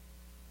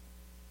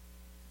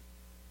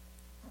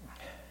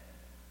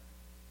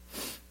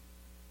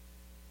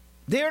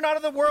 They are not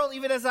of the world,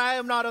 even as I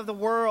am not of the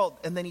world.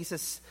 And then he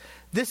says,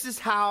 this is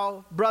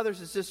how, brothers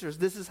and sisters,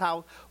 this is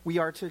how we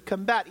are to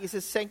combat. He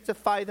says,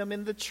 sanctify them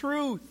in the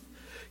truth.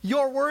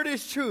 Your word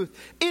is truth.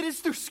 It is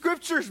through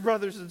scriptures,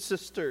 brothers and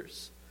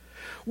sisters.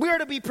 We are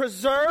to be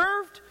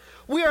preserved.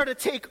 We are to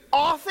take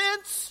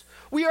offense.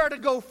 We are to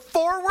go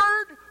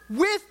forward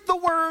with the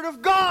word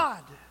of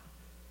God.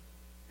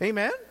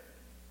 Amen?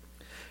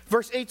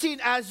 Verse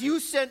 18, as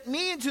you sent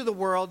me into the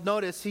world,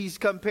 notice he's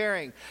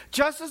comparing.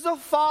 Just as the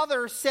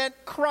Father sent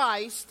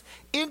Christ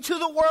into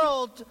the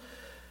world,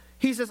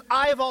 he says,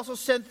 I have also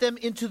sent them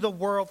into the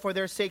world. For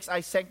their sakes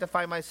I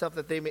sanctify myself,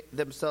 that they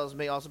themselves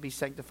may also be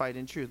sanctified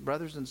in truth.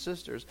 Brothers and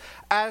sisters,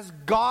 as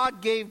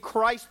God gave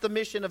Christ the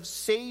mission of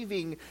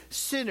saving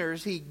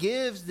sinners, he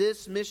gives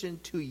this mission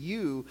to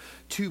you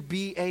to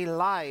be a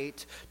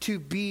light, to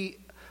be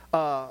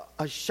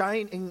a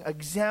shining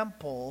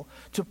example,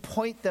 to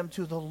point them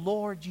to the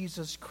Lord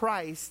Jesus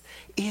Christ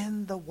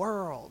in the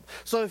world.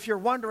 So if you're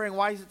wondering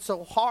why is it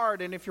so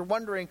hard, and if you're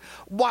wondering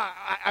why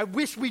I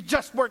wish we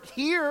just weren't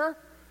here,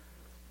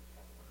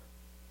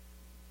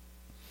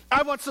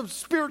 I want some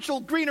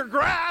spiritual greener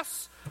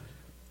grass,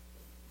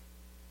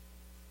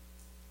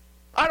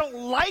 I don't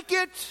like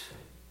it.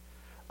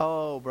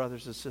 Oh,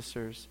 brothers and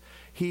sisters,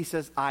 he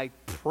says, I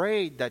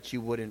prayed that you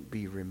wouldn't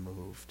be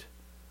removed.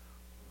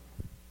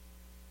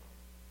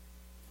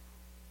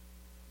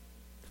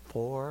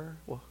 For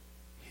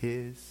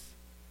his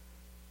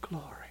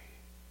glory.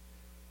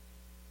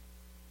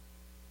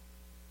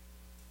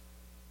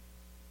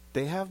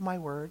 They have my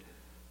word.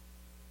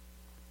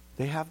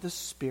 They have the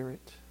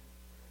Spirit.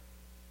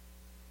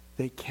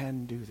 They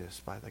can do this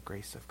by the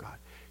grace of God.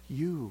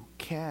 You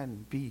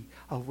can be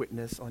a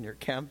witness on your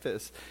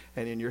campus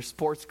and in your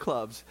sports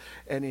clubs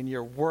and in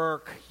your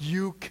work.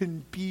 You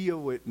can be a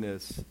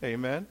witness.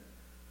 Amen?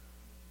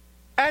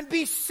 And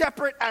be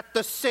separate at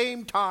the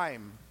same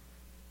time.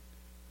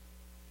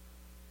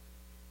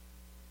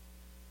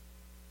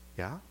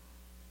 Yeah?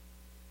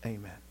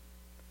 Amen.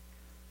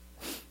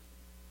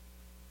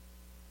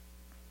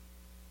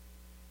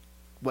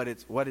 What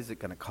is it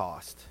going to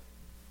cost?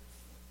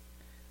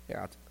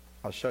 Here,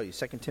 I'll show you.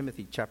 2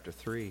 Timothy chapter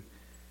 3.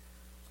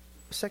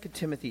 2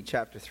 Timothy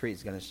chapter 3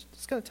 is going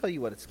to tell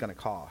you what it's going to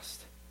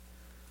cost.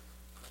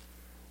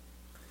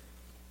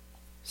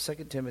 2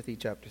 Timothy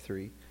chapter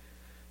 3,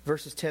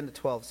 verses 10 to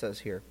 12 says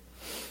here.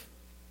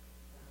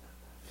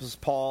 This is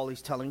Paul.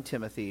 He's telling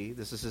Timothy.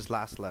 This is his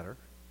last letter.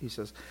 He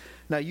says,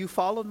 now you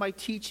followed my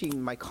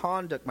teaching, my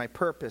conduct, my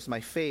purpose, my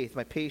faith,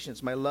 my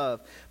patience, my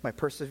love, my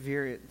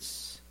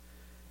perseverance.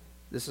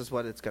 This is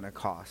what it's going to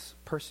cost.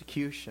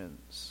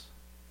 Persecutions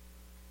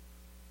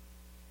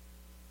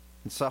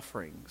and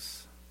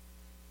sufferings,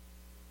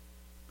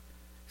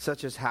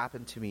 such as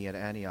happened to me at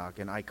Antioch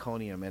and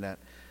Iconium and at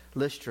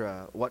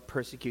Lystra, what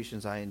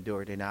persecutions I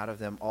endured, and out of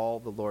them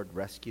all the Lord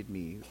rescued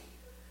me.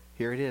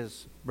 Here it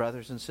is,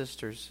 brothers and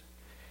sisters.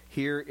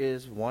 Here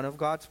is one of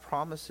God's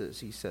promises.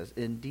 He says,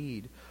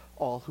 indeed,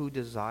 all who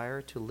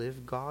desire to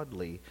live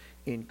godly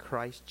in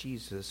Christ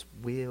Jesus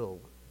will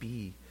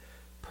be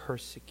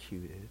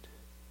persecuted.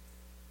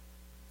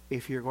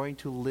 If you're going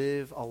to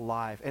live a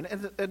life, and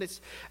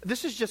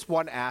this is just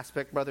one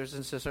aspect, brothers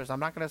and sisters.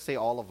 I'm not going to say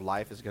all of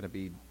life is going to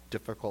be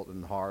difficult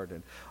and hard,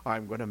 and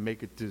I'm going to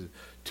make it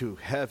to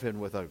heaven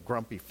with a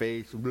grumpy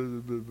face, blah,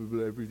 blah, blah,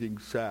 blah,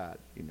 everything's sad,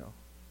 you know.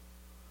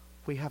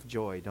 We have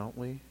joy, don't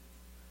we?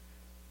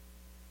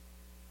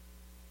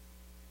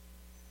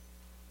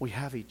 We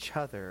have each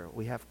other.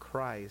 We have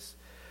Christ.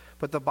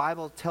 But the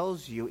Bible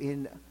tells you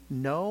in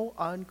no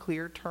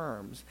unclear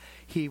terms,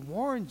 he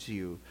warns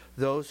you,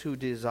 those who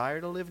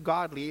desire to live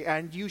godly,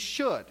 and you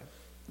should.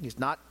 He's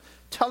not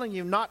telling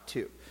you not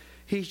to.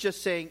 He's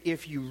just saying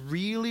if you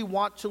really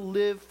want to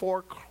live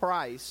for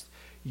Christ,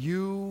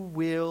 you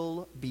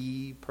will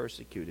be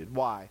persecuted.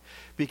 Why?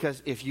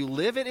 Because if you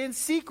live it in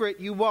secret,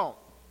 you won't.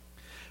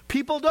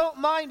 People don't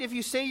mind if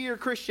you say you're a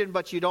Christian,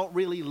 but you don't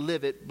really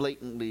live it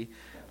blatantly,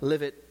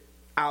 live it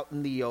out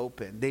in the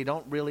open. They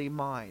don't really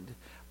mind.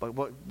 But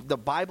what the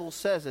Bible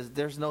says is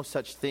there's no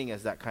such thing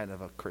as that kind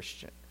of a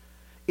Christian.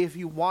 If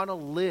you want to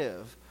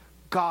live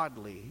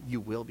godly,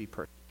 you will be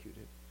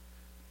persecuted.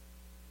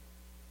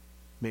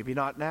 Maybe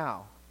not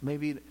now.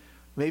 Maybe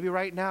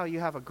right now you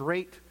have a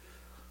great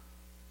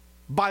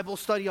Bible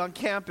study on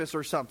campus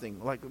or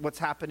something, like what's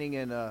happening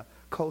in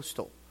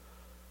Coastal.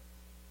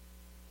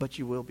 But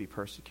you will be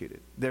persecuted.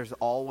 There's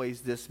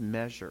always this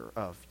measure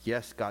of,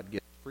 yes, God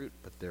gives fruit,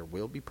 but there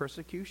will be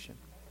persecution.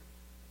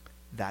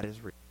 That is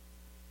real.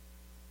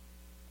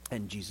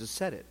 And Jesus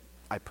said it.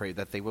 I pray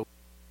that they will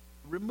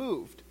be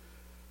removed,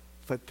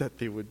 but that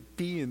they would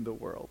be in the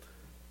world.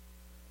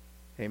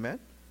 Amen?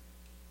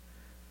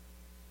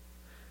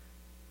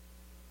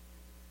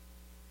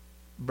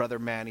 Brother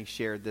Manny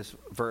shared this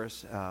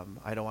verse.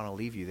 I don't want to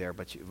leave you there,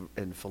 but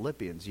in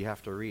Philippians, you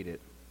have to read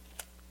it.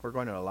 We're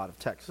going to a lot of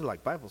texts. This is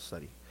like Bible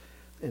study.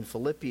 In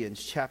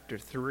Philippians chapter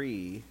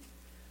 3,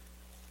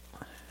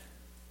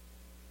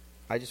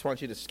 I just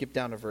want you to skip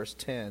down to verse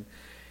 10.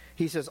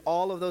 He says,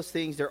 all of those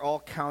things, they're all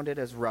counted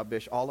as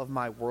rubbish, all of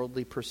my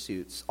worldly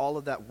pursuits, all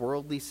of that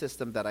worldly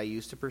system that I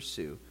used to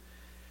pursue.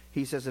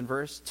 He says in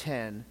verse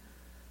 10,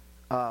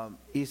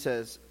 he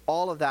says,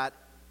 all of that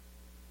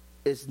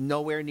is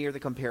nowhere near the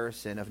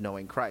comparison of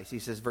knowing Christ. He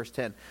says, verse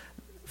 10,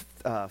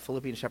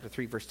 Philippians chapter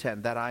 3, verse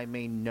 10, that I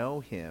may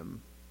know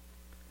him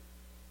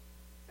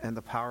and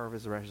the power of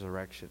his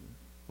resurrection.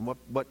 And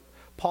what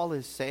Paul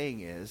is saying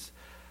is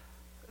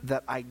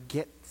that I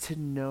get to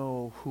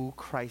know who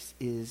Christ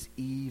is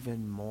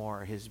even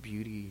more. His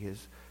beauty,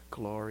 his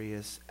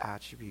glorious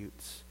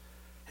attributes,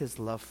 his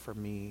love for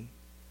me.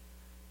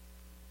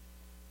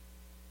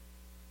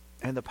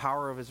 And the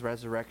power of his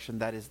resurrection,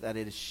 that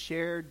it is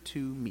shared to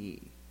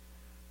me.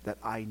 That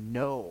I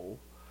know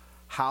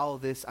how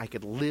I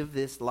could live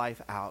this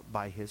life out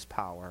by his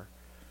power.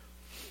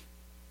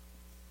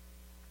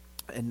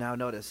 And now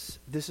notice,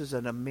 this is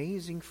an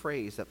amazing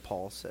phrase that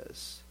Paul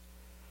says.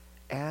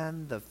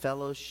 And the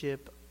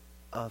fellowship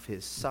of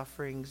his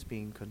sufferings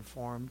being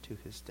conformed to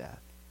his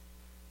death.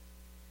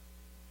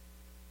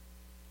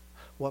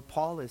 What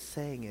Paul is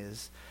saying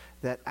is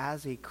that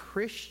as a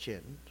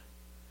Christian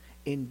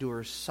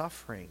endures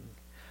suffering,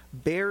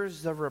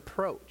 bears the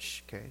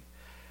reproach, okay?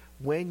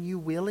 When you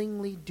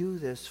willingly do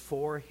this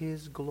for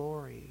his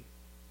glory,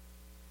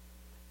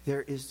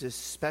 there is this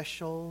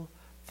special,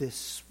 this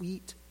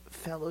sweet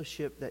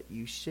fellowship that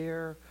you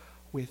share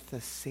with the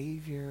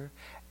Savior,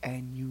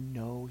 and you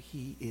know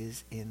he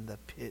is in the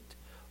pit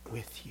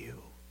with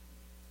you.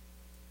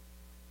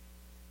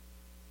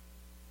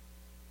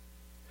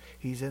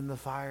 He's in the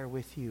fire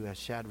with you as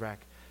Shadrach,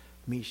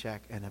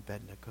 Meshach, and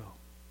Abednego.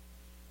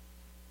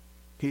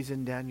 He's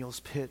in Daniel's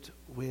pit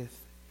with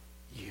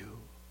you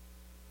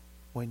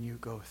when you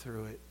go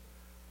through it,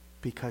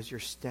 because you're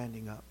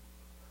standing up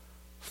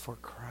for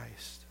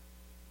Christ.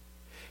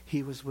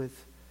 He was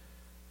with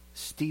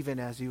Stephen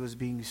as he was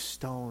being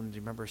stoned.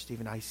 Remember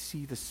Stephen? I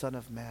see the Son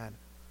of Man.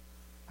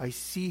 I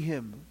see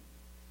him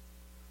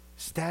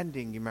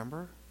standing,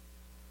 remember?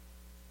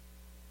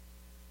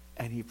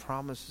 And he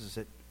promises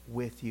it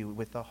with you,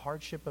 with the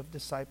hardship of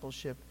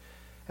discipleship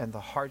and the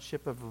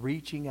hardship of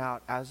reaching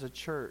out as a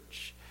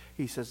church.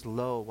 He says,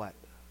 lo, what?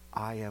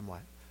 I am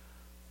what?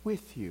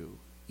 With you,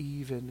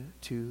 even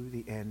to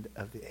the end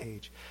of the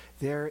age.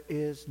 There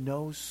is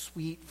no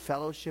sweet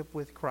fellowship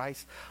with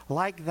Christ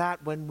like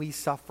that when we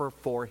suffer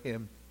for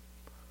him.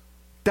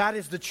 That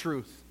is the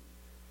truth.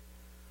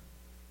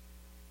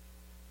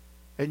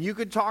 And you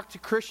can talk to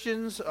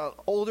Christians,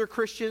 older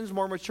Christians,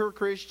 more mature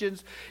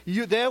Christians.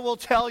 They will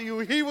tell you,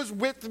 he was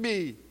with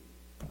me.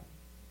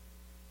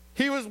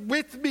 He was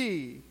with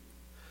me.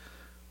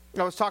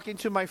 I was talking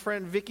to my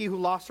friend Vicky, who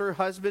lost her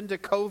husband to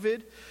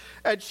COVID.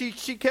 And she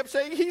kept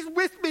saying, he's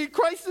with me.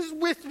 Christ is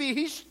with me.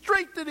 He's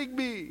strengthening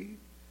me.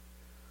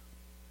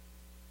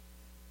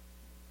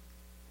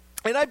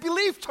 And I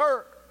believed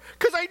her,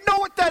 because I know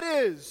what that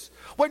is.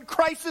 When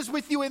Christ is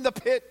with you in the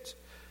pit.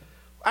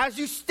 As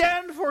you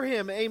stand for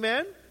him.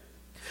 Amen?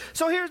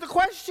 So here's the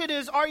question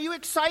is, are you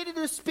excited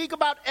to speak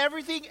about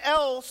everything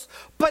else,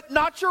 but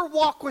not your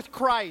walk with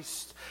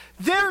Christ?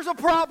 There's a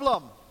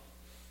problem.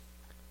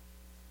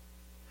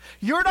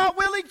 You're not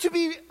willing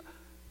to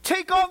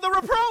take on the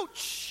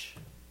reproach.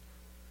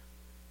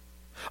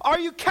 Are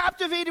you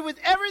captivated with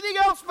everything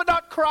else but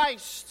not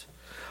Christ?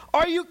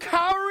 Are you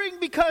cowering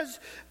because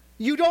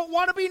you don't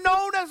want to be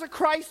known as a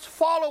Christ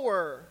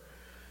follower?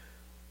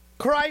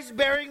 Christ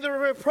bearing the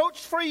reproach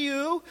for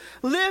you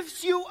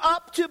lifts you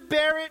up to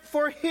bear it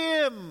for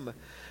him.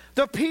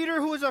 The Peter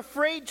who is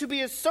afraid to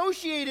be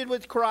associated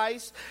with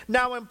Christ,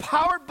 now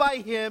empowered by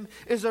him,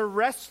 is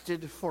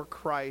arrested for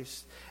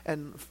Christ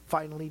and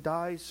finally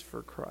dies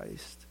for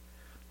Christ.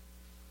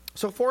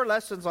 So 4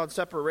 lessons on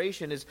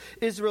separation is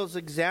Israel's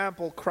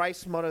example,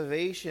 Christ's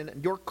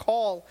motivation, your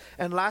call,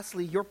 and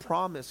lastly, your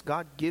promise.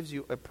 God gives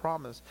you a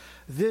promise.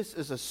 This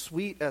is as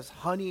sweet as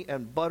honey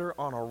and butter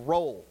on a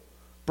roll,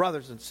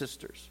 brothers and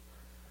sisters.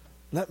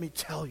 Let me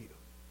tell you.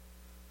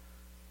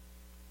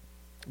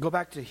 Go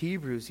back to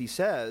Hebrews. He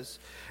says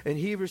in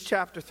Hebrews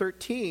chapter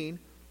 13,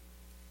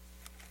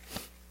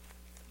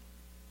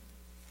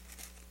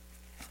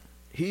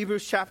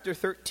 Hebrews chapter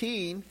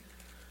 13,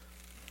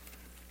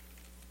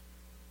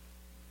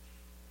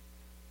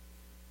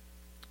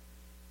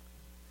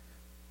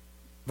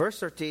 Verse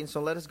 13,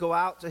 so let us go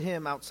out to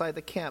him outside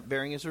the camp,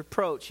 bearing his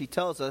reproach. He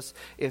tells us,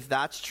 if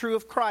that's true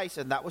of Christ,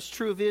 and that was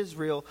true of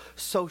Israel,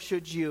 so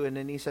should you. And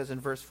then he says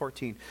in verse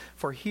 14,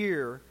 for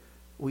here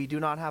we do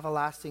not have a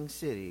lasting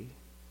city,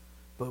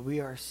 but we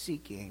are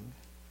seeking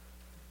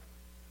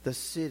the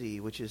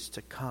city which is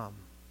to come.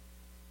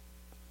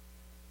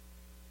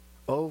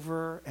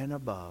 Over and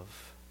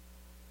above,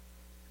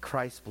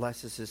 Christ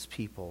blesses his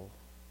people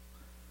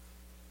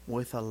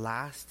with a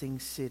lasting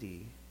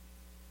city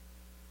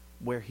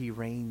where he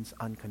reigns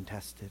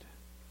uncontested.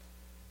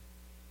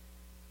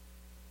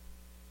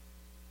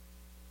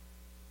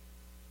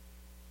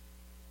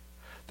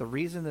 The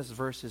reason this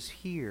verse is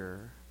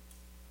here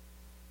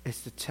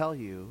is to tell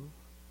you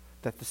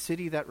that the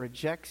city that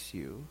rejects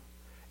you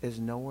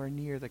is nowhere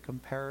near the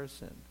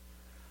comparison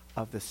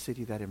of the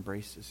city that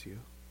embraces you.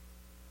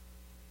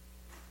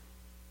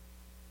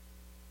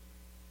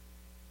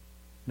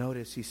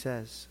 Notice he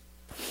says,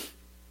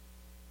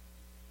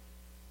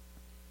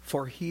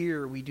 for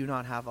here we do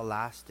not have a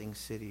lasting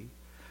city.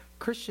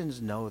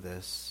 Christians know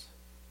this.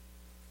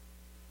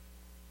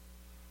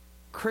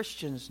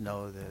 Christians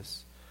know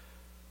this.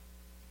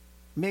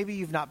 Maybe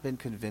you've not been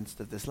convinced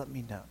of this. Let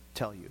me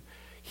tell you.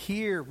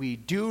 Here we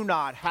do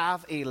not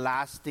have a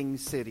lasting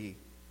city.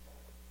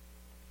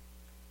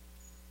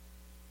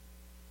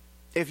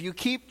 If you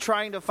keep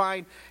trying to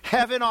find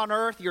heaven on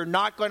earth, you're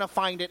not going to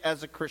find it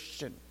as a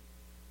Christian.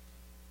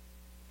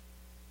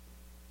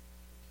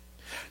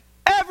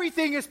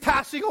 Everything is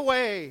passing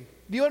away.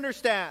 Do you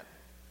understand?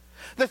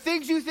 The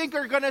things you think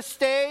are going to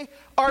stay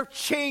are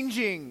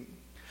changing.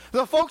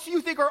 The folks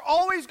you think are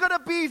always going to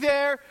be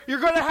there, you're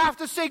going to have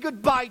to say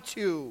goodbye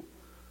to.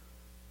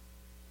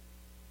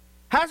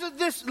 Hasn't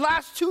this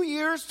last 2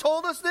 years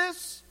told us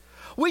this?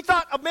 We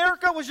thought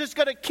America was just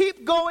going to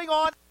keep going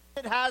on.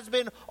 It has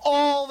been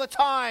all the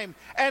time.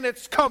 And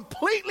it's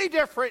completely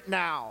different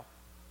now.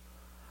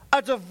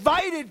 A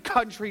divided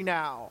country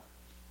now.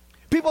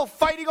 People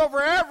fighting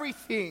over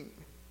everything.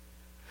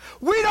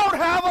 We don't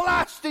have a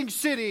lasting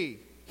city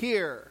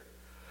here.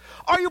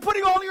 Are you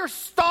putting all your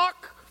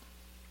stock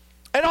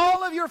and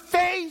all of your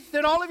faith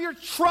and all of your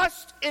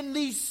trust in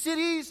these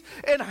cities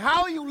and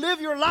how you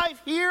live your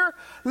life here?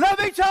 Let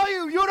me tell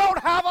you, you don't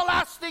have a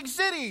lasting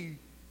city.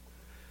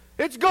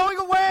 It's going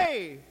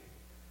away.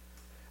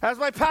 As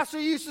my pastor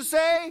used to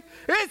say,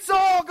 it's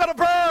all going to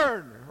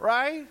burn,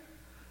 right?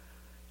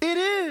 It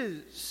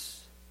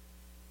is.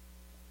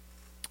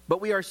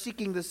 But we are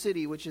seeking the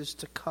city which is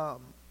to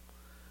come.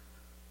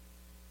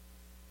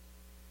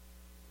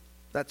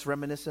 That's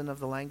reminiscent of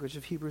the language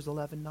of Hebrews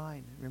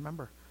 11:9.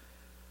 Remember,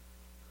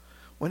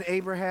 when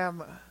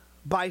Abraham,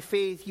 by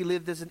faith, he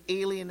lived as an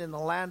alien in the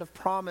land of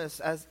promise,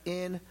 as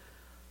in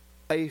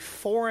a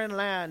foreign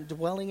land,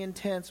 dwelling in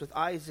tents with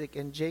Isaac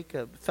and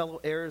Jacob,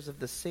 fellow heirs of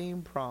the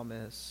same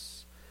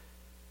promise.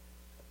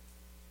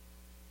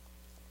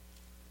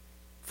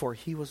 For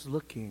he was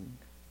looking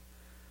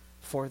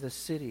for the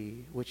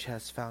city which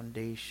has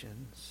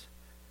foundations,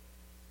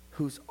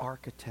 whose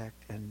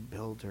architect and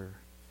builder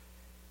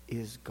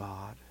is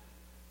God.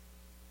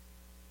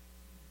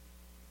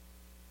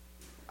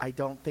 I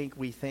don't think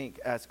we think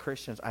as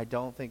Christians, I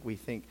don't think we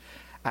think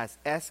as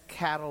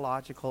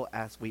eschatological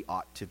as we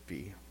ought to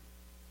be.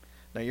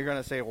 Now you're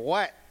going to say,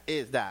 what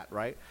is that,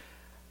 right?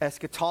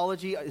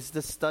 Eschatology is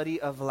the study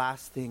of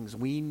last things.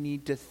 We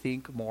need to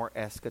think more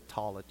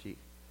eschatology.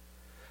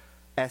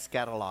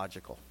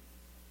 Eschatological.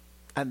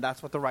 And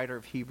that's what the writer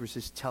of Hebrews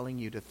is telling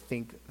you, to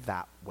think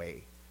that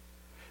way.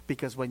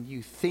 Because when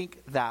you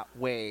think that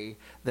way,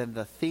 then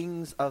the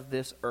things of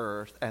this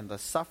earth and the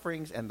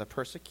sufferings and the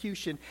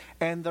persecution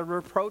and the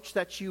reproach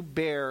that you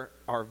bear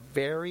are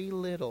very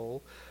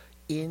little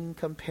in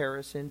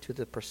comparison to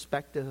the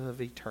perspective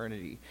of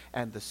eternity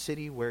and the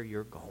city where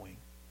you're going.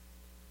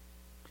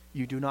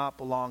 You do not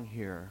belong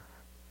here.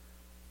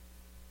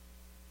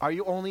 Are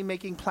you only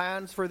making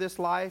plans for this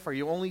life? Are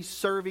you only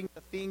serving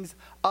the things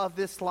of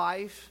this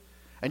life?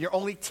 And you're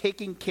only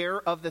taking care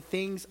of the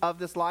things of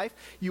this life?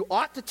 You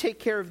ought to take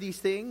care of these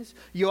things.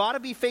 You ought to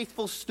be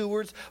faithful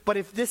stewards. But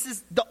if this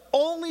is the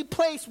only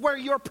place where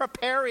you're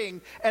preparing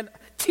and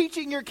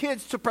teaching your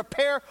kids to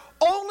prepare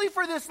only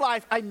for this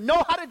life, I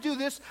know how to do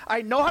this.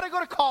 I know how to go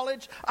to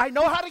college. I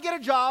know how to get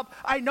a job.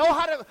 I know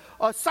how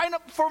to sign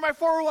up for my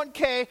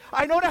 401k.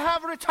 I know to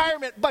have a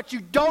retirement. But you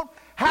don't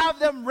have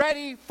them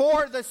ready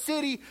for the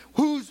city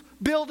whose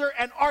builder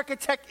and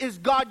architect is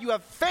God. You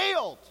have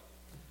failed.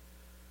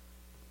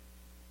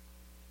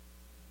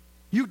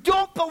 You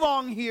don't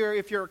belong here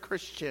if you're a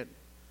Christian.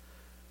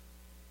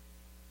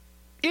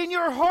 In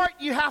your heart,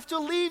 you have to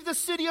leave the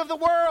city of the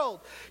world.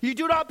 You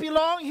do not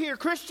belong here.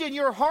 Christian,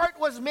 your heart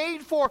was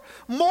made for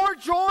more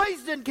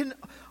joys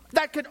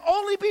that can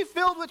only be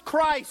filled with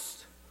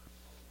Christ.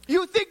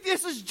 You think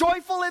this is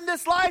joyful in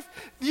this life?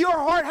 Your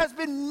heart has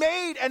been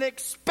made and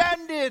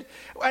expanded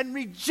and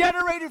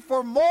regenerated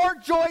for more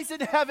joys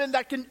in heaven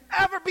that can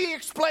ever be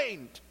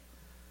explained.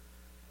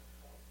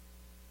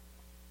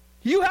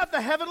 You have the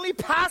heavenly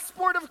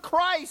passport of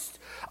Christ,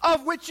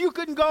 of which you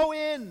can go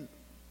in.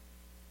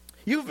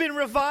 You've been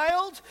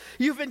reviled.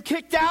 You've been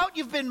kicked out.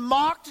 You've been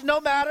mocked. No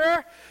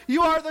matter.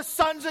 You are the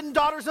sons and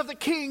daughters of the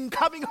King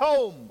coming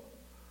home.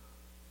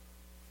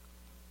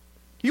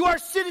 You are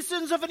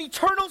citizens of an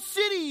eternal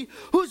city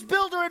whose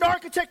builder and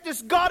architect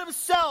is God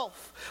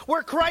himself,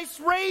 where Christ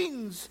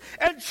reigns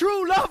and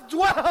true love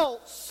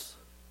dwells.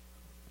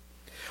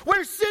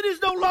 Where sin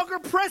is no longer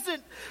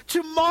present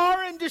to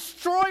mar and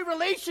destroy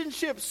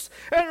relationships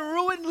and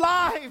ruin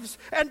lives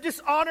and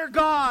dishonor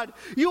God.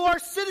 You are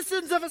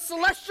citizens of a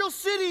celestial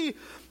city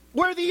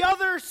where the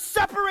other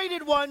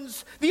separated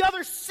ones, the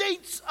other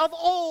saints of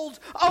old,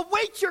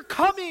 await your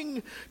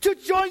coming to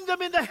join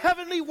them in the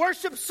heavenly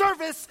worship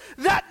service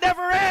that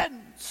never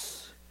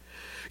ends.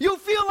 You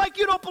feel like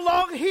you don't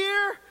belong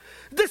here?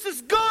 This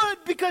is good,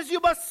 because you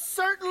must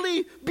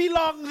certainly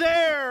belong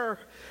there,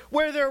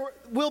 where there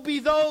will be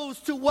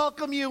those to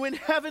welcome you in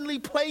heavenly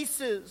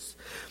places.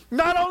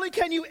 Not only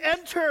can you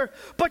enter,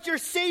 but your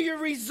Savior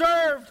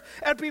reserved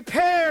and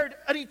prepared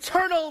an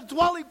eternal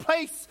dwelling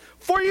place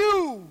for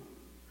you.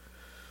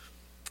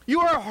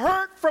 You are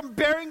hurt from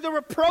bearing the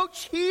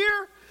reproach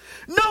here?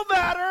 No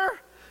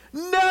matter.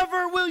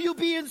 Never will you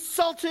be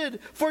insulted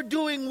for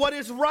doing what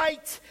is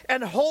right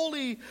and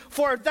holy,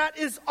 for that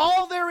is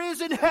all there is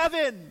in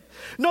heaven.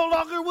 No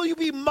longer will you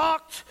be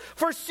mocked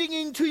for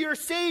singing to your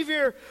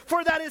Savior,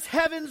 for that is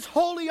heaven's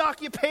holy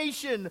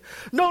occupation.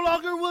 No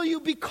longer will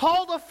you be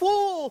called a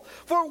fool,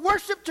 for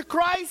worship to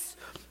Christ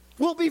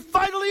will be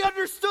finally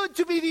understood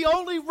to be the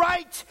only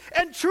right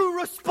and true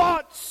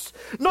response.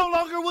 No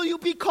longer will you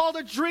be called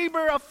a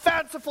dreamer of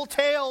fanciful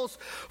tales,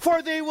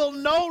 for they will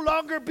no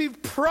longer be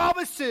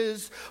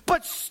promises,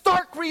 but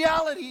stark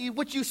reality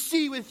which you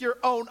see with your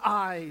own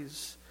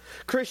eyes.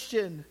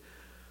 Christian,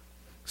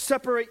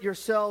 separate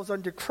yourselves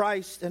unto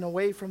Christ and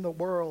away from the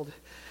world,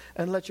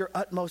 and let your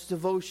utmost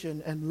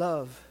devotion and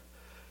love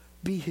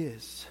be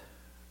His.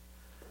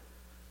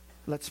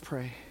 Let's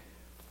pray.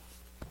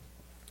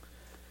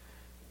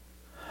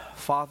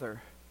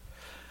 Father,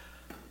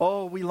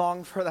 oh, we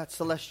long for that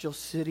celestial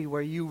city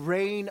where you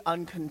reign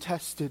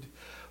uncontested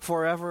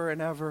forever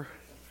and ever.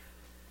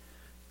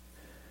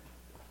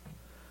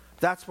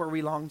 That's where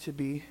we long to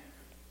be.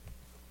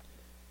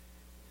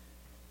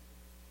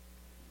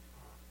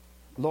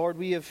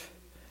 Lord, if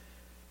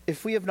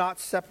we have not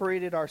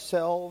separated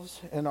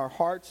ourselves and our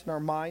hearts and our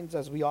minds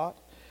as we ought,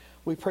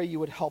 we pray you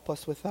would help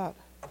us with that.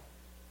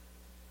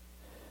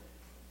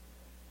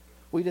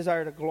 We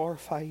desire to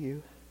glorify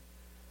you.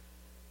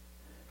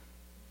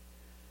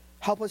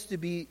 Help us to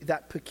be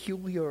that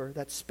peculiar,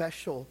 that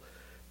special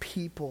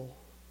people.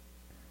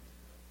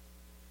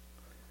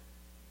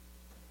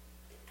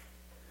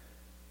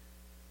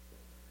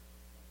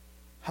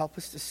 Help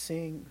us to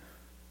sing.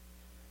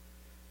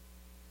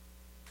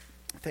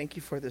 Thank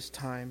you for this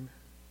time.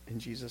 In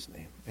Jesus'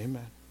 name,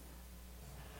 amen.